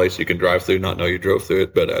another place you can drive through, not know you drove through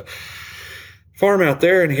it, but farm out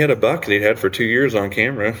there, and he had a buck that he'd had for 2 years on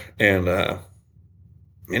camera. And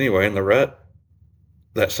anyway, in the rut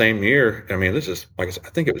that same year, I mean, this is, like I said, I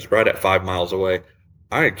think it was right at 5 miles away,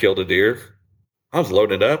 I had killed a deer. I was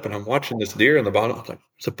loaded up, and I'm watching this deer in the bottom. I was like,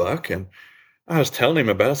 it's a buck. And I was telling him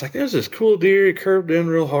about it. I was like, there's this cool deer. He curved in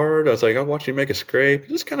real hard. I was like, I'll watch him make a scrape.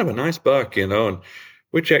 This is kind of a nice buck, and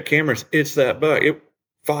we check cameras. It's that buck.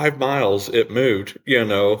 5 miles it moved,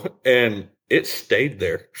 and it stayed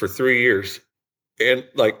there for 3 years and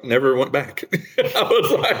like never went back. I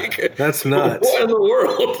was like, that's nuts. What in the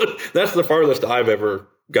world? That's the farthest I've ever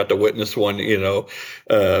got to witness one, but he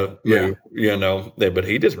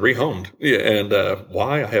just rehomed. Yeah. And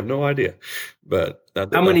why? I have no idea. But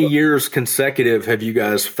how many years consecutive have you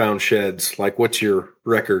guys found sheds? Like, what's your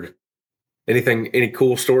record? Any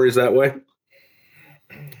cool stories that way?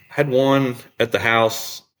 Had one at the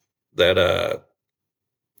house that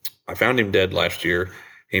I found him dead last year.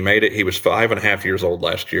 He made it. He was 5.5 years old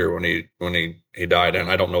last year when he died, and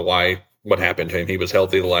I don't know what happened to him. He was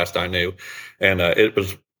healthy the last I knew, and it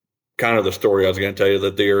was kind of the story I was going to tell you.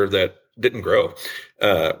 The deer that didn't grow.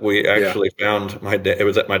 We actually found it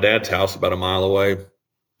was at my dad's house about a mile away.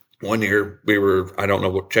 One year we were, I don't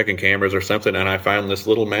know, checking cameras or something, and I found this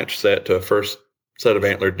little match set to a first set of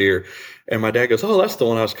antlered deer. And my dad goes, oh, that's the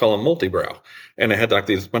one I was calling multi-brow. And it had like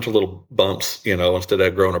these bunch of little bumps, instead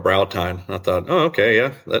of growing a brow tine. And I thought, oh, okay,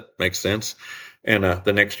 yeah, that makes sense. And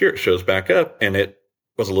the next year it shows back up, and it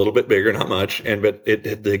was a little bit bigger, not much, but it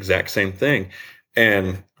did the exact same thing.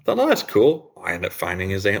 And I thought, oh, that's cool. I ended up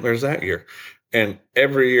finding his antlers that year. And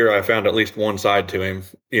every year I found at least one side to him,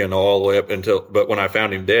 all the way up but when I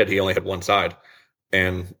found him dead, he only had one side.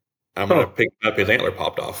 And I'm going to pick up, his antler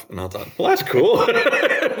popped off. And I thought, well, that's cool.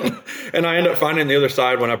 And I ended up finding the other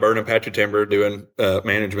side when I burned a patch of timber doing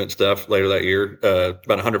management stuff later that year. About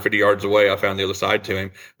 150 yards away, I found the other side to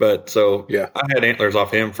him. But so I had antlers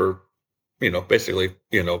off him for, basically,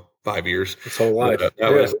 5 years. His whole life.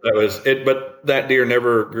 That was it. But that deer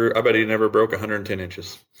never grew. I bet he never broke 110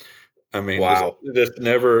 inches. I mean, wow. Just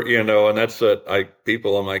never, and that's what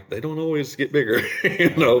people, I'm like, they don't always get bigger,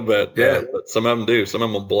 but some of them do. Some of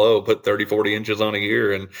them will blow, put 30, 40 inches on a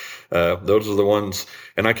year. And those are the ones.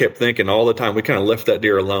 And I kept thinking all the time, we kind of left that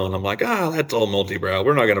deer alone. I'm like, that's all multi-brow.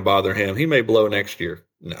 We're not going to bother him. He may blow next year.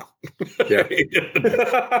 No. Yeah.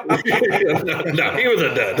 No, he was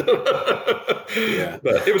a dud. Yeah.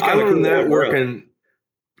 But it was kind of cool that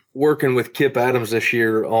working with Kip Adams this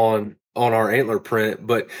year on our antler print,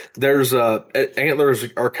 but there's antlers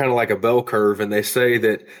are kind of like a bell curve, and they say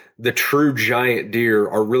that the true giant deer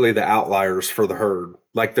are really the outliers for the herd.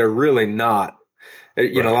 Like, they're really not.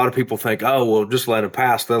 Right. A lot of people think, oh, well, just let them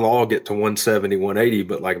pass. They'll all get to 170, 180.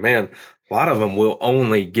 But like, man, a lot of them will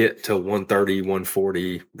only get to 130,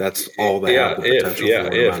 140. That's all they have the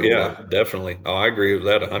potential for. Definitely. Oh, I agree with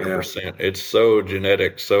that 100%. Yeah. It's so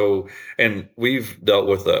genetic. And we've dealt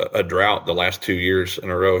with a drought the last 2 years in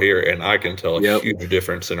a row here, and I can tell a huge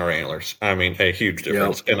difference in our antlers. I mean, a huge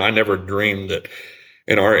difference. Yep. And I never dreamed that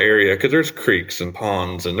in our area, because there's creeks and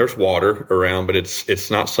ponds and there's water around, but it's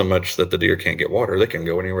not so much that the deer can't get water. They can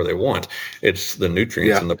go anywhere they want. It's the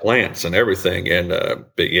nutrients and the plants and everything. And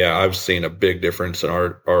but I've seen a big difference in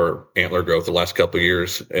our antler growth the last couple of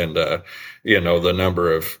years. And the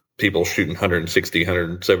number of people shooting 160,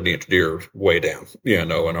 170 inch deer is way down,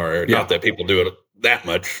 in our area. Not that people do it that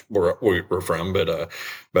much where we're from, but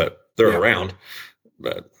they're around.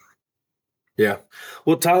 But yeah.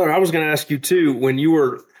 Well, Tyler, I was going to ask you too, when you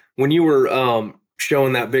were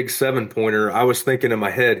showing that big 7-pointer, I was thinking in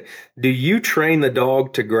my head, do you train the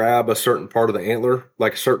dog to grab a certain part of the antler,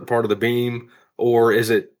 like a certain part of the beam, or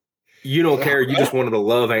is it, you don't care, you just want him to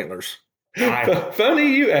love antlers?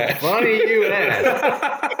 Funny you ask. Funny you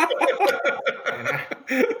ask.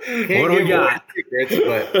 What do we got? Secrets,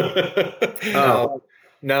 but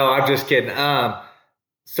no, I'm just kidding.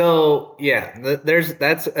 So yeah,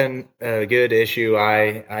 that's a good issue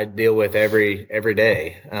I deal with every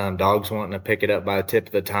day. Dogs wanting to pick it up by the tip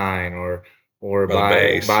of the tine or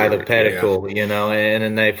by the pedicle, you know, and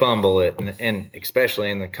then they fumble it, and especially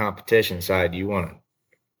in the competition side,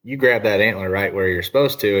 you grab that antler right where you're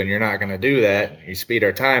supposed to, and you're not going to do that. You speed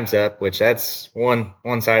our times up, which that's one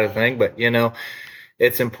side of the thing, but you know,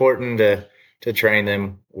 it's important to train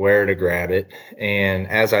them where to grab it. And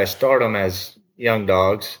as I start them as young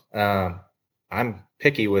dogs, I'm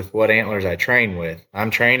picky with what antlers I train with. I'm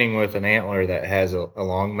training with an antler that has a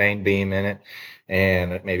long main beam in it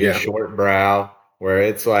and maybe a short brow, where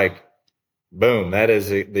it's like, boom, that is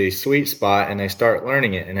the sweet spot, and they start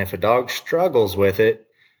learning it. And if a dog struggles with it,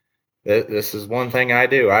 this is one thing I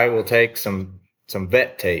do. I will take some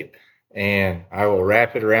vet tape and I will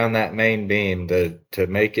wrap it around that main beam to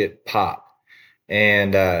make it pop.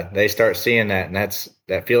 And they start seeing that, and that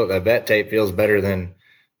vet tape feels better than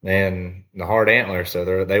the hard antler.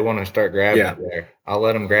 So they want to start grabbing it there. I'll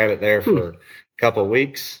let them grab it there for a couple of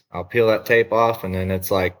weeks. I'll peel that tape off, and then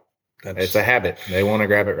it's like it's a habit. They want to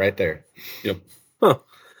grab it right there. Yep. Huh.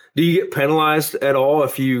 Do you get penalized at all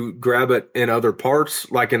if you grab it in other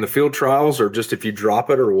parts, like in the field trials, or just if you drop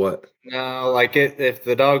it, or what? No, like if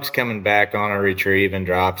the dog's coming back on a retrieve and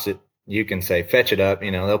drops it, you can say, fetch it up.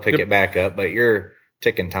 You know, they'll pick it back up, but you're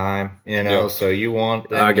ticking time, you know, so you want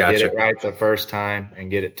them to get it right the first time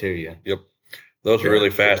and get it to you. Yep. Those are really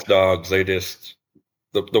fast dogs. They just,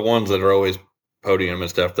 the ones that are always podium and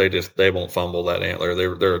stuff, they won't fumble that antler.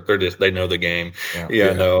 They're just, they know the game.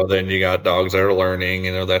 No, then you got dogs that are learning,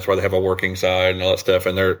 you know, that's why they have a working side and all that stuff.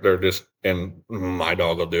 And they're just, and my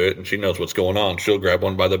dog will do it, and she knows what's going on. She'll grab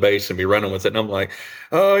one by the base and be running with it. And I'm like,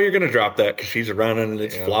 oh, you're going to drop that because she's running and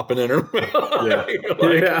it's flopping in her mouth.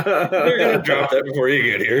 You're going to drop that before you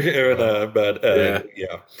get here.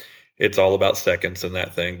 It's all about seconds in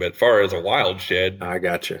that thing. But as far as a wild shed, I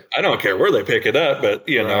got you. I don't care where they pick it up, but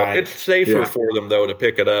you know, it's safer for them though to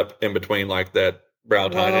pick it up in between like that brow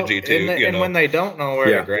tine and G2. And when they don't know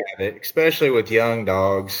where to grab it, especially with young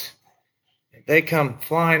dogs, they come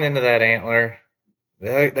flying into that antler.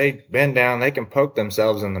 They bend down. They can poke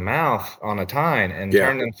themselves in the mouth on a tine and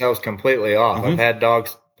turn themselves completely off. I've had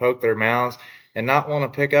dogs poke their mouths and not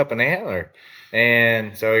want to pick up an antler.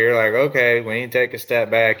 And so you're like, okay, we need to take a step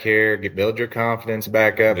back here, build your confidence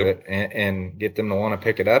back up and get them to want to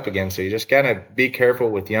pick it up again. So you just got to be careful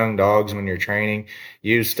with young dogs when you're training.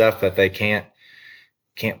 Use stuff that they can't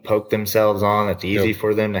poke themselves on. That's easy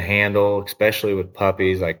for them to handle, especially with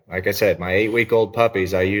puppies. Like I said, my 8-week-old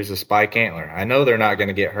puppies, I use a spike antler. I know they're not going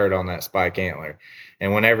to get hurt on that spike antler.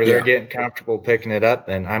 And whenever they're getting comfortable picking it up,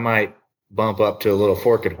 then I might bump up to a little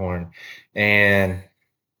forked horn.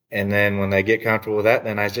 And then when they get comfortable with that,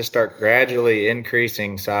 then I just start gradually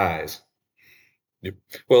increasing size. Yep.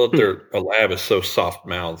 Well, a lab is so soft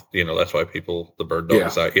mouthed, you know, that's why the bird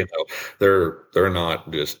dogs, you know, they're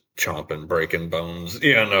not just chomping, breaking bones,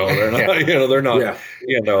 you know, they're not, you know, they're not,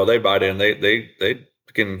 you know, they bite in, they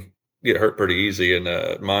can get hurt pretty easy.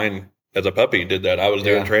 And mine as a puppy did that. I was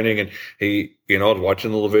doing training, and he, you know, I was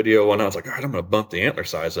watching a little video and I was like, all right, I'm going to bump the antler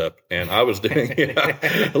size up. And I was doing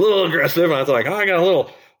a little aggressive. And I was like, I got a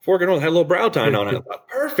little fork and had a little brow tine on it. I thought,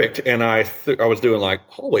 perfect. And I was doing like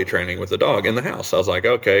hallway training with the dog in the house. I was like,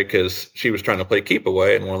 okay, because she was trying to play keep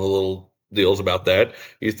away. And one of the little deals about that,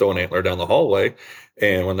 you throw an antler down the hallway,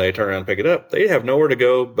 and when they turn around and pick it up, they have nowhere to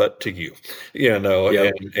go but to you, you know,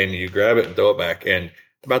 and you grab it and throw it back. And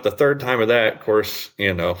about the third time of that, of course,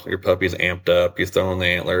 you know, your puppy's amped up. You throw in the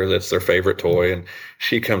antler. That's their favorite toy. And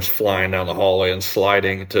she comes flying down the hallway and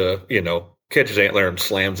sliding to, you know, catches antler and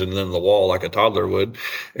slams it into the wall like a toddler would.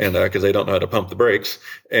 And because they don't know how to pump the brakes.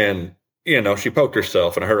 And, you know, she poked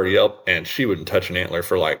herself and I heard her yelp, and she wouldn't touch an antler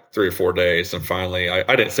for like 3 or 4 days. And finally, I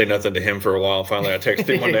didn't say nothing to him for a while. Finally, I texted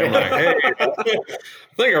him one day. I'm like, hey, I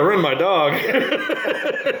think I ruined my dog.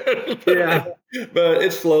 But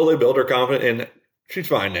it slowly built her confidence, and she's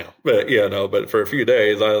fine now. But, you know, but for a few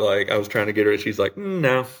days, I was trying to get her, and she's like,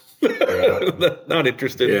 no, not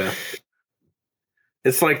interested. Yeah.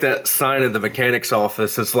 It's like that sign in the mechanic's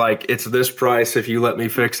office. It's like, it's this price if you let me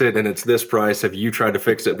fix it, and it's this price if you try to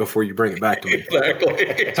fix it before you bring it back to me.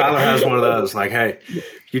 Exactly. Tyler has one of those. Like, hey,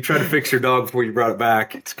 if you try to fix your dog before you brought it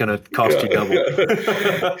back, it's going to cost you double. You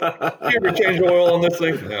ever change oil on this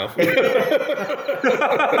thing? No.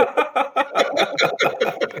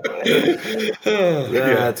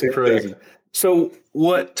 That's crazy. So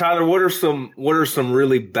Tyler, what are some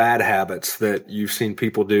really bad habits that you've seen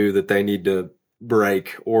people do that they need to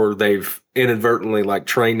break, or they've inadvertently like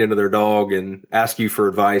trained into their dog and ask you for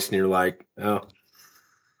advice and you're like, oh,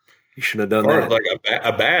 you shouldn't have done that. Like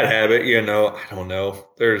a bad habit, I don't know.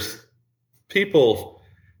 There's people,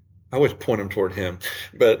 I always point them toward him,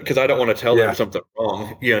 but because I don't want to tell them something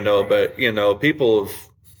wrong, but people have,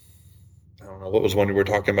 I don't know, what was one we were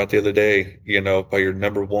talking about the other day, by your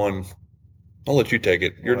number one, I'll let you take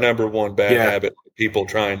it. Your number one bad habit, people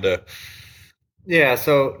trying to. Yeah.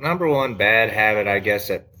 So number one bad habit, I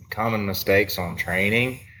guess, at common mistakes on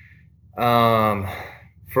training.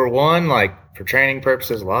 For one, like for training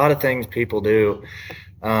purposes, a lot of things people do,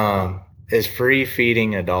 is free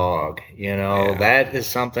feeding a dog. That is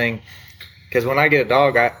something, because when I get a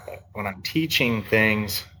dog, when I'm teaching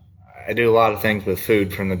things, I do a lot of things with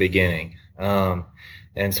food from the beginning.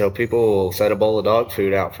 And so people will set a bowl of dog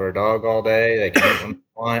food out for a dog all day. They can eat when they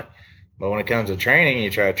want. But when it comes to training,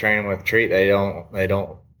 you try to train them with a treat. They don't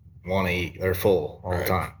want to eat. They're full all the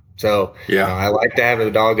time. So I like to have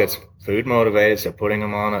a dog that's food motivated. So putting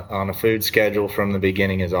them on a food schedule from the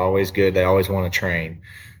beginning is always good. They always want to train.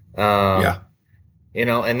 And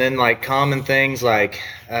then like common things like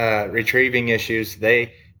retrieving issues,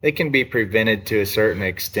 they can be prevented to a certain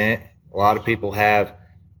extent. A lot of people have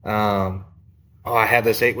I have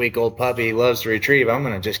this 8-week-old puppy. He loves to retrieve. I'm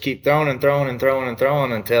going to just keep throwing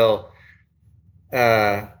until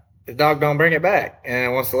the dog don't bring it back,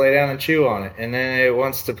 and it wants to lay down and chew on it, and then it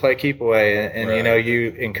wants to play keep away. And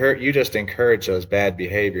you just encourage those bad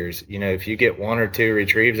behaviors. If you get 1 or 2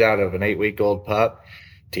 retrieves out of an 8-week-old pup,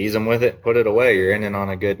 tease them with it, put it away. You're ending on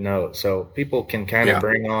a good note. So people can kind of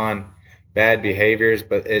bring on bad behaviors,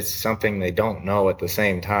 but it's something they don't know at the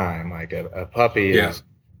same time. Like a puppy is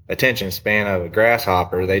attention span of a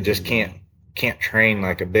grasshopper. They just can't train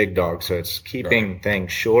like a big dog. So it's keeping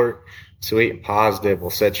things short, sweet, and positive will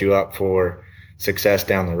set you up for success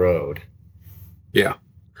down the road. Yeah.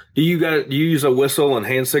 Do you use a whistle and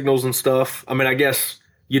hand signals and stuff? I mean, I guess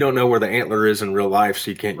you don't know where the antler is in real life,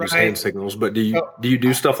 so you can't use hand signals, but do you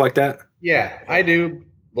do stuff like that? Yeah, I do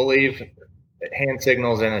believe that hand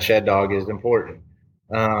signals in a shed dog is important.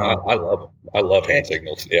 I love hand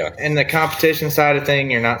signals. Yeah. And the competition side of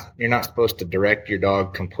thing, you're not supposed to direct your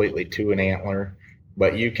dog completely to an antler,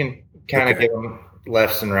 but you can kind of give them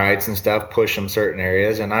lefts and rights and stuff, push them certain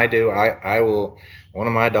areas. And I will, one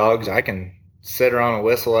of my dogs, I can sit her on a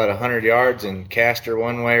whistle at 100 yards and cast her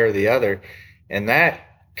one way or the other. And that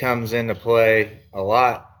comes into play a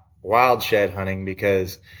lot wild shed hunting,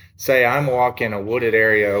 because say I'm walking a wooded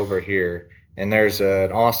area over here, and there's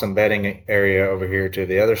an awesome bedding area over here to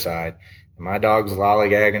the other side. My dog's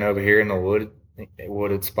lollygagging over here in the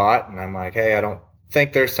wooded spot, and I'm like, hey, I don't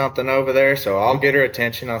think there's something over there, so I'll get her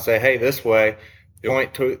attention. I'll say, hey, this way,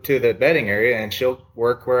 point to the bedding area, and she'll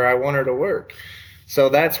work where I want her to work. So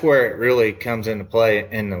that's where it really comes into play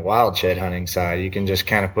in the wild shed hunting side. You can just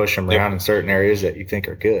kind of push them around in certain areas that you think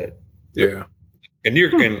are good. Yeah. And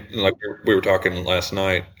like we were talking last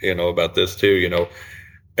night, about this too,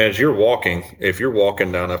 as you're walking, if you're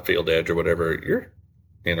walking down a field edge or whatever, you're,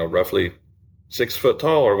 roughly 6 foot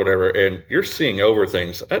tall or whatever, and you're seeing over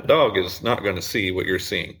things. That dog is not going to see what you're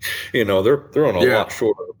seeing. They're on a lot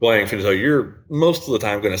shorter playing field, so you're most of the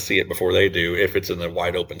time going to see it before they do if it's in a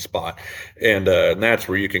wide open spot. And that's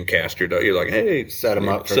where you can cast your dog. You're like, hey, set them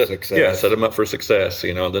up for success. Yeah, set them up for success.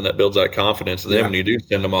 Then that builds that confidence. And then when you do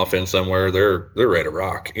send them off in somewhere, they're ready to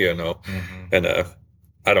rock. And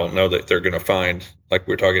I don't know that they're going to find, like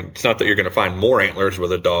we're talking, it's not that you're going to find more antlers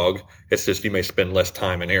with a dog. It's just you may spend less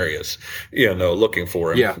time in areas, looking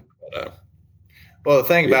for them. Yeah. Well, the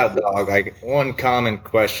thing about a dog, like one common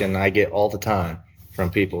question I get all the time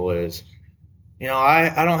from people is,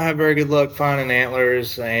 I don't have very good luck finding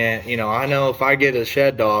antlers. And, I know if I get a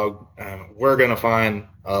shed dog, we're going to find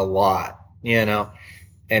a lot,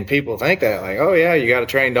 And people think that, like, oh, yeah, you got to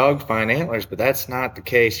train dogs to find antlers, but that's not the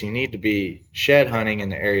case. You need to be shed hunting in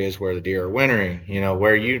the areas where the deer are wintering,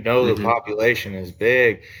 where the population is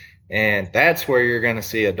big, and that's where you're going to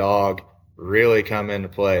see a dog really come into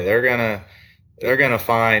play. They're gonna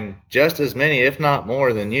find just as many, if not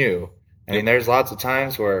more, than you. I mean, there's lots of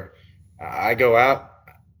times where I go out,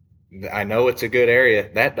 I know it's a good area.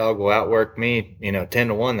 That dog will outwork me,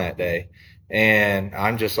 10-1 that day, and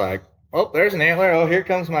I'm just like, oh, there's an antler. Oh, here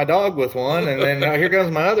comes my dog with one. And then here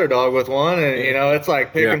comes my other dog with one. And, it's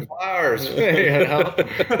like picking flowers,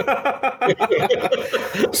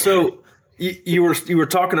 So you were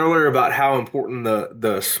talking earlier about how important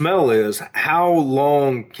the smell is. How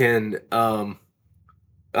long can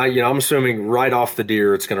I'm assuming right off the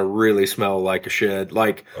deer, it's going to really smell like a shed.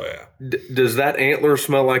 Like, Oh yeah. does that antler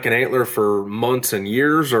smell like an antler for months and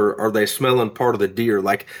years, or are they smelling part of the deer?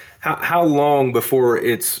 Like, how long before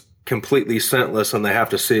it's completely scentless and they have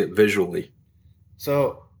to see it visually?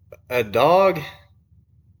 So a dog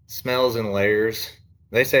smells in layers.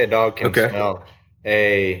 They say a dog can Okay. smell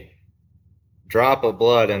a drop of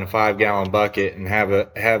blood in a 5-gallon bucket and have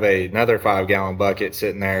another 5-gallon bucket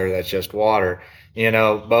sitting there that's just water.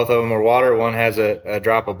 Both of them are water. One has a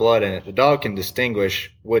drop of blood in it. The dog can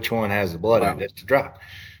distinguish which one has the blood in it. It's a drop,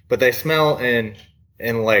 but they smell in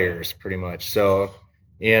layers pretty much. So,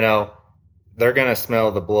 they're going to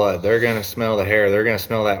smell the blood. They're going to smell the hair. They're going to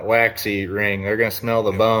smell that waxy ring. They're going to smell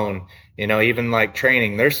the bone. Even like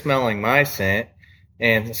training, they're smelling my scent.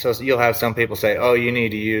 And so you'll have some people say, oh, you need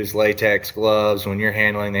to use latex gloves when you're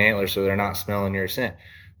handling the antler so they're not smelling your scent.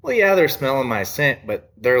 Well, yeah, they're smelling my scent,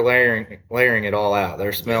 but they're layering it all out.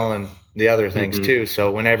 They're smelling the other things too.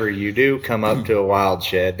 So whenever you do come up to a wild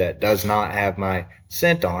shed that does not have my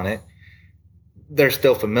scent on it, they're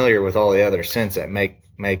still familiar with all the other scents that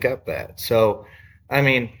make up that. So, I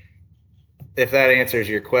mean, if that answers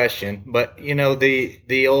your question, but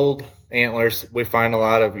the old antlers, we find a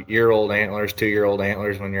lot of year-old antlers, 2-year-old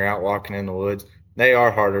antlers when you're out walking in the woods. They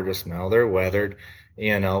are harder to smell. They're weathered,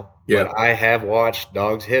 Yeah. But I have watched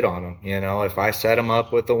dogs hit on them. If I set them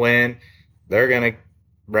up with the wind, they're going to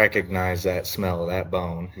recognize that smell of that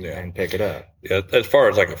bone and pick it up. Yeah, as far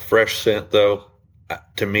as like a fresh scent, though,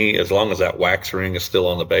 to me, as long as that wax ring is still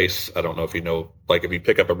on the base, I don't know if like if you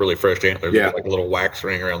pick up a really fresh antler, there's like a little wax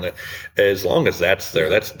ring around it. As long as that's there,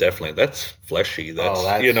 that's fleshy.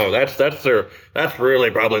 That's really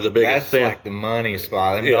probably the biggest That's scent. like the money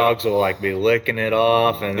spot. Them dogs will like be licking it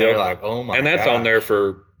off, and they're like, "Oh my!" And that's God. on there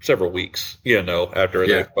for several weeks, after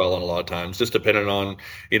they've fallen a lot of times, just depending on,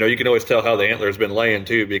 you can always tell how the antler's been laying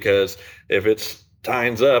too, because if it's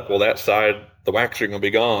tines up, well, that side, the wax ring will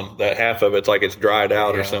be gone. That half of it's like it's dried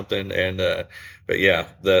out or something. And, but yeah,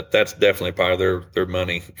 that's definitely part of their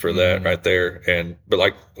money for that right there.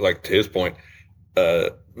 But like to his point,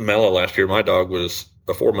 Mela last year, my dog was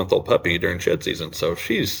a 4-month-old puppy during shed season. So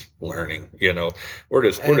she's learning, we're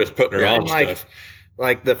just putting her on stuff.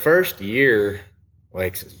 Like the first year,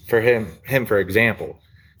 like for him, for example,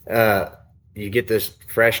 you get this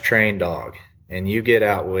fresh trained dog and you get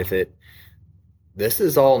out with it. This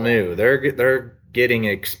is all new. They're getting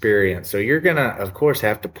experience. So you're going to, of course,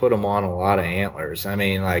 have to put them on a lot of antlers. I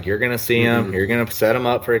mean, like you're going to see them, you're going to set them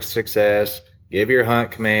up for success, give your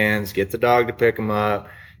hunt commands, get the dog to pick them up,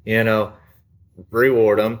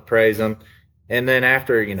 reward them, praise them. And then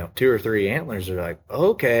after, 2 or 3 antlers, they're like,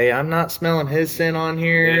 okay, I'm not smelling his scent on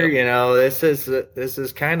here. This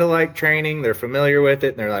is kind of like training. They're familiar with it.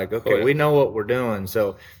 And they're like, okay, we know what we're doing.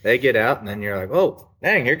 So they get out and then you're like, oh,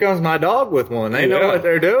 dang, here comes my dog with one. They know what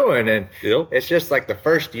they're doing. And it's just like the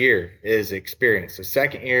first year is experience. The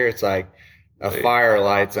second year, it's like a fire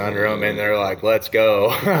lights under them and they're like, let's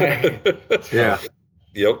go. Yeah.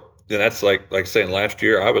 Yep. And that's like saying last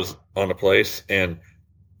year I was on a place and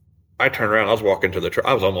I turned around, I was walking to the truck.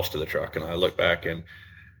 I was almost to the truck and I look back and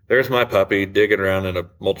there's my puppy digging around in a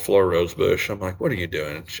multiflora rose bush. I'm like, what are you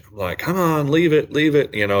doing? I'm like, come on, leave it,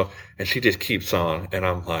 and she just keeps on. And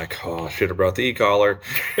I'm like, oh, I should have brought the e-collar.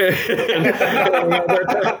 About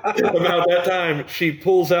that time, she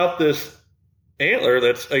pulls out this antler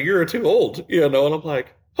that's a year or 2 old, and I'm like,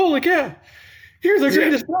 holy cow. You're the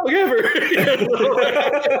greatest dog ever.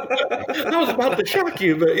 I was about to shock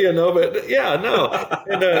you, but yeah, no.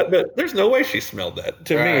 And, but there's no way she smelled that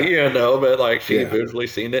to me, but like she visually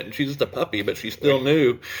seen it and she's just a puppy, but she still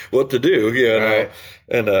knew what to do, know.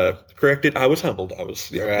 And corrected, I was humbled. I was,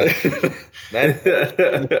 That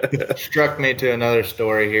struck me to another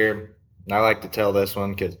story here. I like to tell this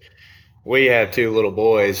one because we have 2 little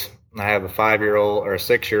boys. I have a 5-year-old or a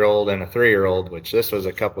 6-year-old and a 3-year-old, which this was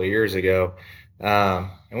a couple of years ago.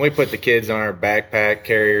 And we put the kids on our backpack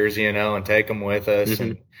carriers, and take them with us.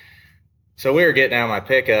 And so we were getting out of my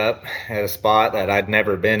pickup at a spot that I'd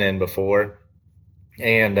never been in before.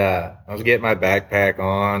 And I was getting my backpack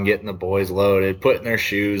on, getting the boys loaded, putting their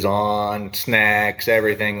shoes on, snacks,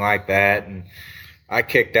 everything like that. And I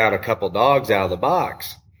kicked out a couple dogs out of the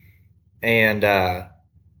box. And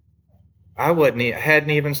I hadn't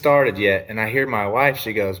even started yet. And I hear my wife,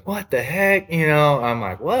 she goes, what the heck? I'm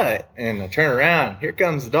like, what? And I turn around. Here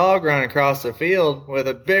comes the dog running across the field with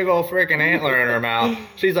a big old freaking antler in her mouth.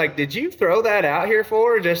 She's like, did you throw that out here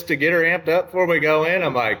for her just to get her amped up before we go in?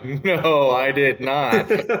 I'm like, no, I did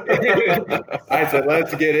not. I said,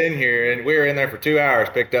 let's get in here. And we were in there for 2 hours,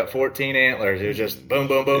 picked up 14 antlers. It was just boom,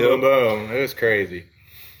 boom, boom, boom, boom. It was crazy.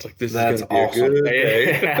 It's like, this That's is going to be awesome. a good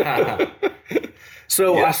day. Yeah.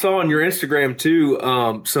 So I saw on your Instagram too,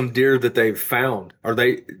 some deer that they've found. Are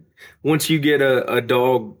they, once you get a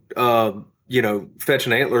dog,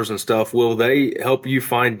 fetching antlers and stuff, will they help you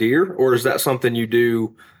find deer, or is that something you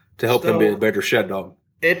do to help them be a better shed dog?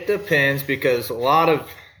 It depends, because a lot of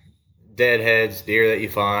deadheads, deer that you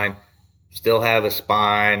find, still have a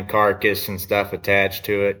spine, carcass, and stuff attached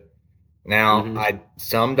to it. Now,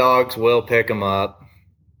 some dogs will pick them up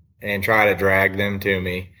and try to drag them to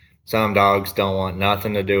me. Some dogs don't want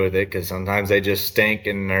nothing to do with it, because sometimes they just stink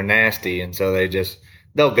and they're nasty, and so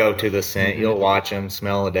they'll go to the scent. You'll watch them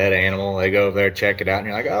smell a dead animal. They go over there, check it out, and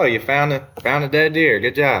you're like, oh, you found a dead deer.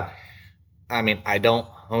 Good job. I mean, I don't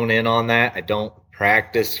hone in on that. I don't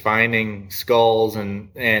practice finding skulls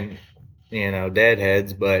and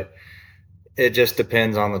deadheads, but it just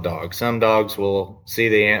depends on the dog. Some dogs will see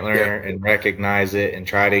the antler and recognize it and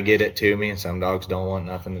try to get it to me, and some dogs don't want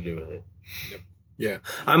nothing to do with it. Yeah,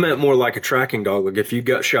 I meant more like a tracking dog. Like if you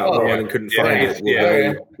got shot one and couldn't find it,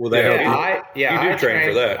 will they help you? You do train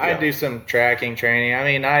for that. I do some tracking training. I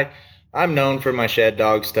mean, I'm known for my shed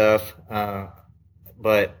dog stuff,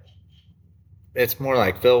 but it's more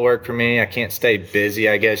like field work for me. I can't stay busy,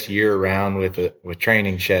 I guess, year round with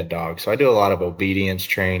training shed dogs. So I do a lot of obedience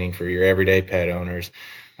training for your everyday pet owners.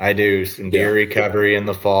 I do some deer recovery in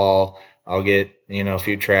the fall. I'll get a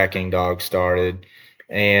few tracking dogs started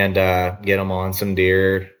and get them on some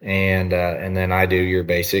deer, and then I do your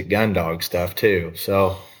basic gun dog stuff too.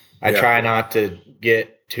 So I try not to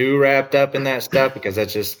get too wrapped up in that stuff, because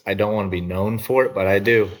that's just, I don't want to be known for it, but I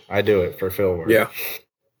do it for field work. Yeah.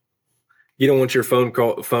 You don't want your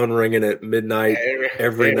phone ringing at midnight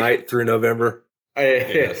every night through November.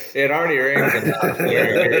 It already rings enough.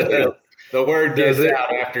 The word gets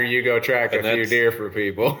out after you go track a few deer for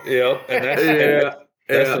people. Yep, and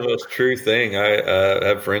that's the most true thing. I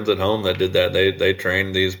have friends at home that did that. They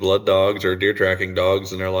train these blood dogs or deer tracking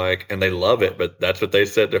dogs, and they're like, and they love it. But that's what they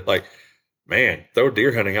said. They're like, man, throw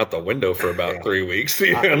deer hunting out the window for about 3 weeks.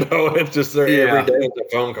 It's just there every day. It's a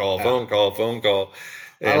phone call.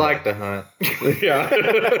 I like to hunt. Yeah.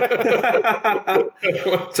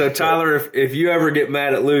 So Tyler, if you ever get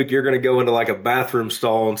mad at Luke, you're going to go into like a bathroom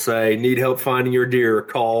stall and say, "Need help finding your deer?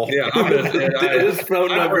 Call." Yeah, his phone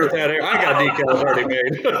number. I got decals already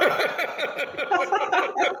made.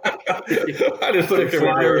 I just put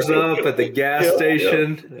flyers up at the gas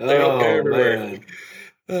station. Oh man,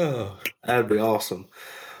 that'd be awesome.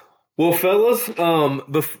 Well, fellas,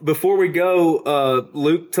 before we go,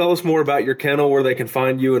 Luke, tell us more about your kennel, where they can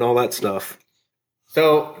find you and all that stuff.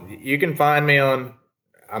 So you can find me I'm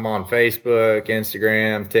on Facebook,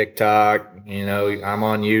 Instagram, TikTok. I'm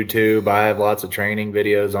on YouTube. I have lots of training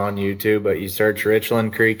videos on YouTube, but you search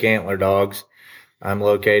Richland Creek Antler Dogs. I'm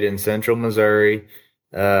located in central Missouri,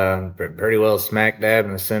 pretty well smack dab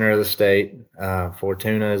in the center of the state.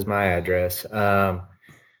 Fortuna is my address.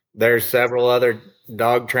 There's several other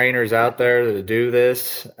dog trainers out there that do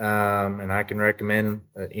this, and I can recommend,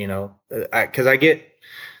 because I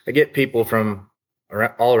get people from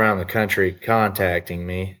all around the country contacting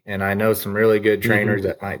me, and I know some really good trainers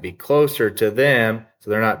that might be closer to them, so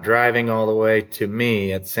they're not driving all the way to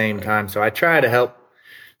me at the same time. So I try to help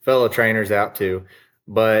fellow trainers out too,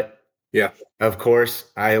 but of course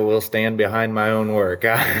I will stand behind my own work.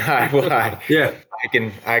 I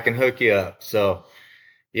can hook you up. So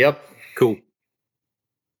cool.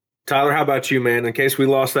 Tyler, how about you, man? In case we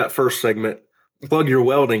lost that first segment, plug your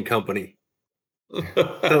welding company.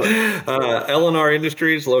 L&R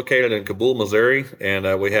Industries, located in Kabul, Missouri,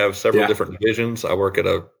 and we have several different divisions. I work at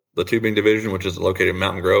the tubing division, which is located in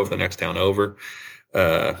Mountain Grove, the next town over.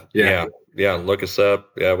 Look us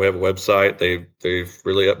up. Yeah, we have a website. They've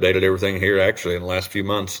really updated everything here actually in the last few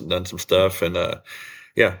months and done some stuff, and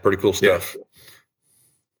pretty cool stuff.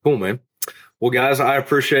 Cool, man. Well, guys, I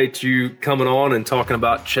appreciate you coming on and talking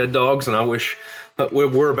about shed dogs, and I wish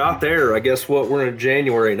we're about there. I guess we're in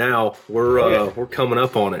January now. We're coming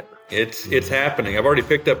up on it. It's happening. I've already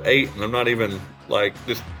picked up 8, and I'm not even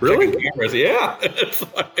just checking cameras. Yeah, it's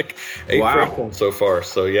like 8 so far.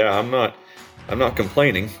 So yeah, I'm not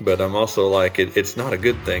complaining, but I'm also it's not a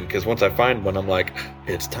good thing, because once I find one, I'm like,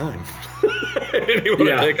 it's time. And you want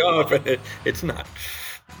to take off, and it's not.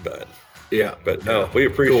 But no, we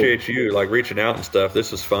appreciate you reaching out and stuff.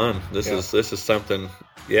 This is fun. This is something.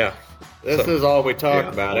 Yeah. This is all we talk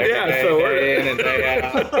about. Day in and day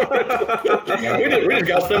out. we just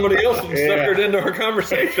got somebody else suckered into our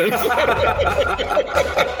conversations.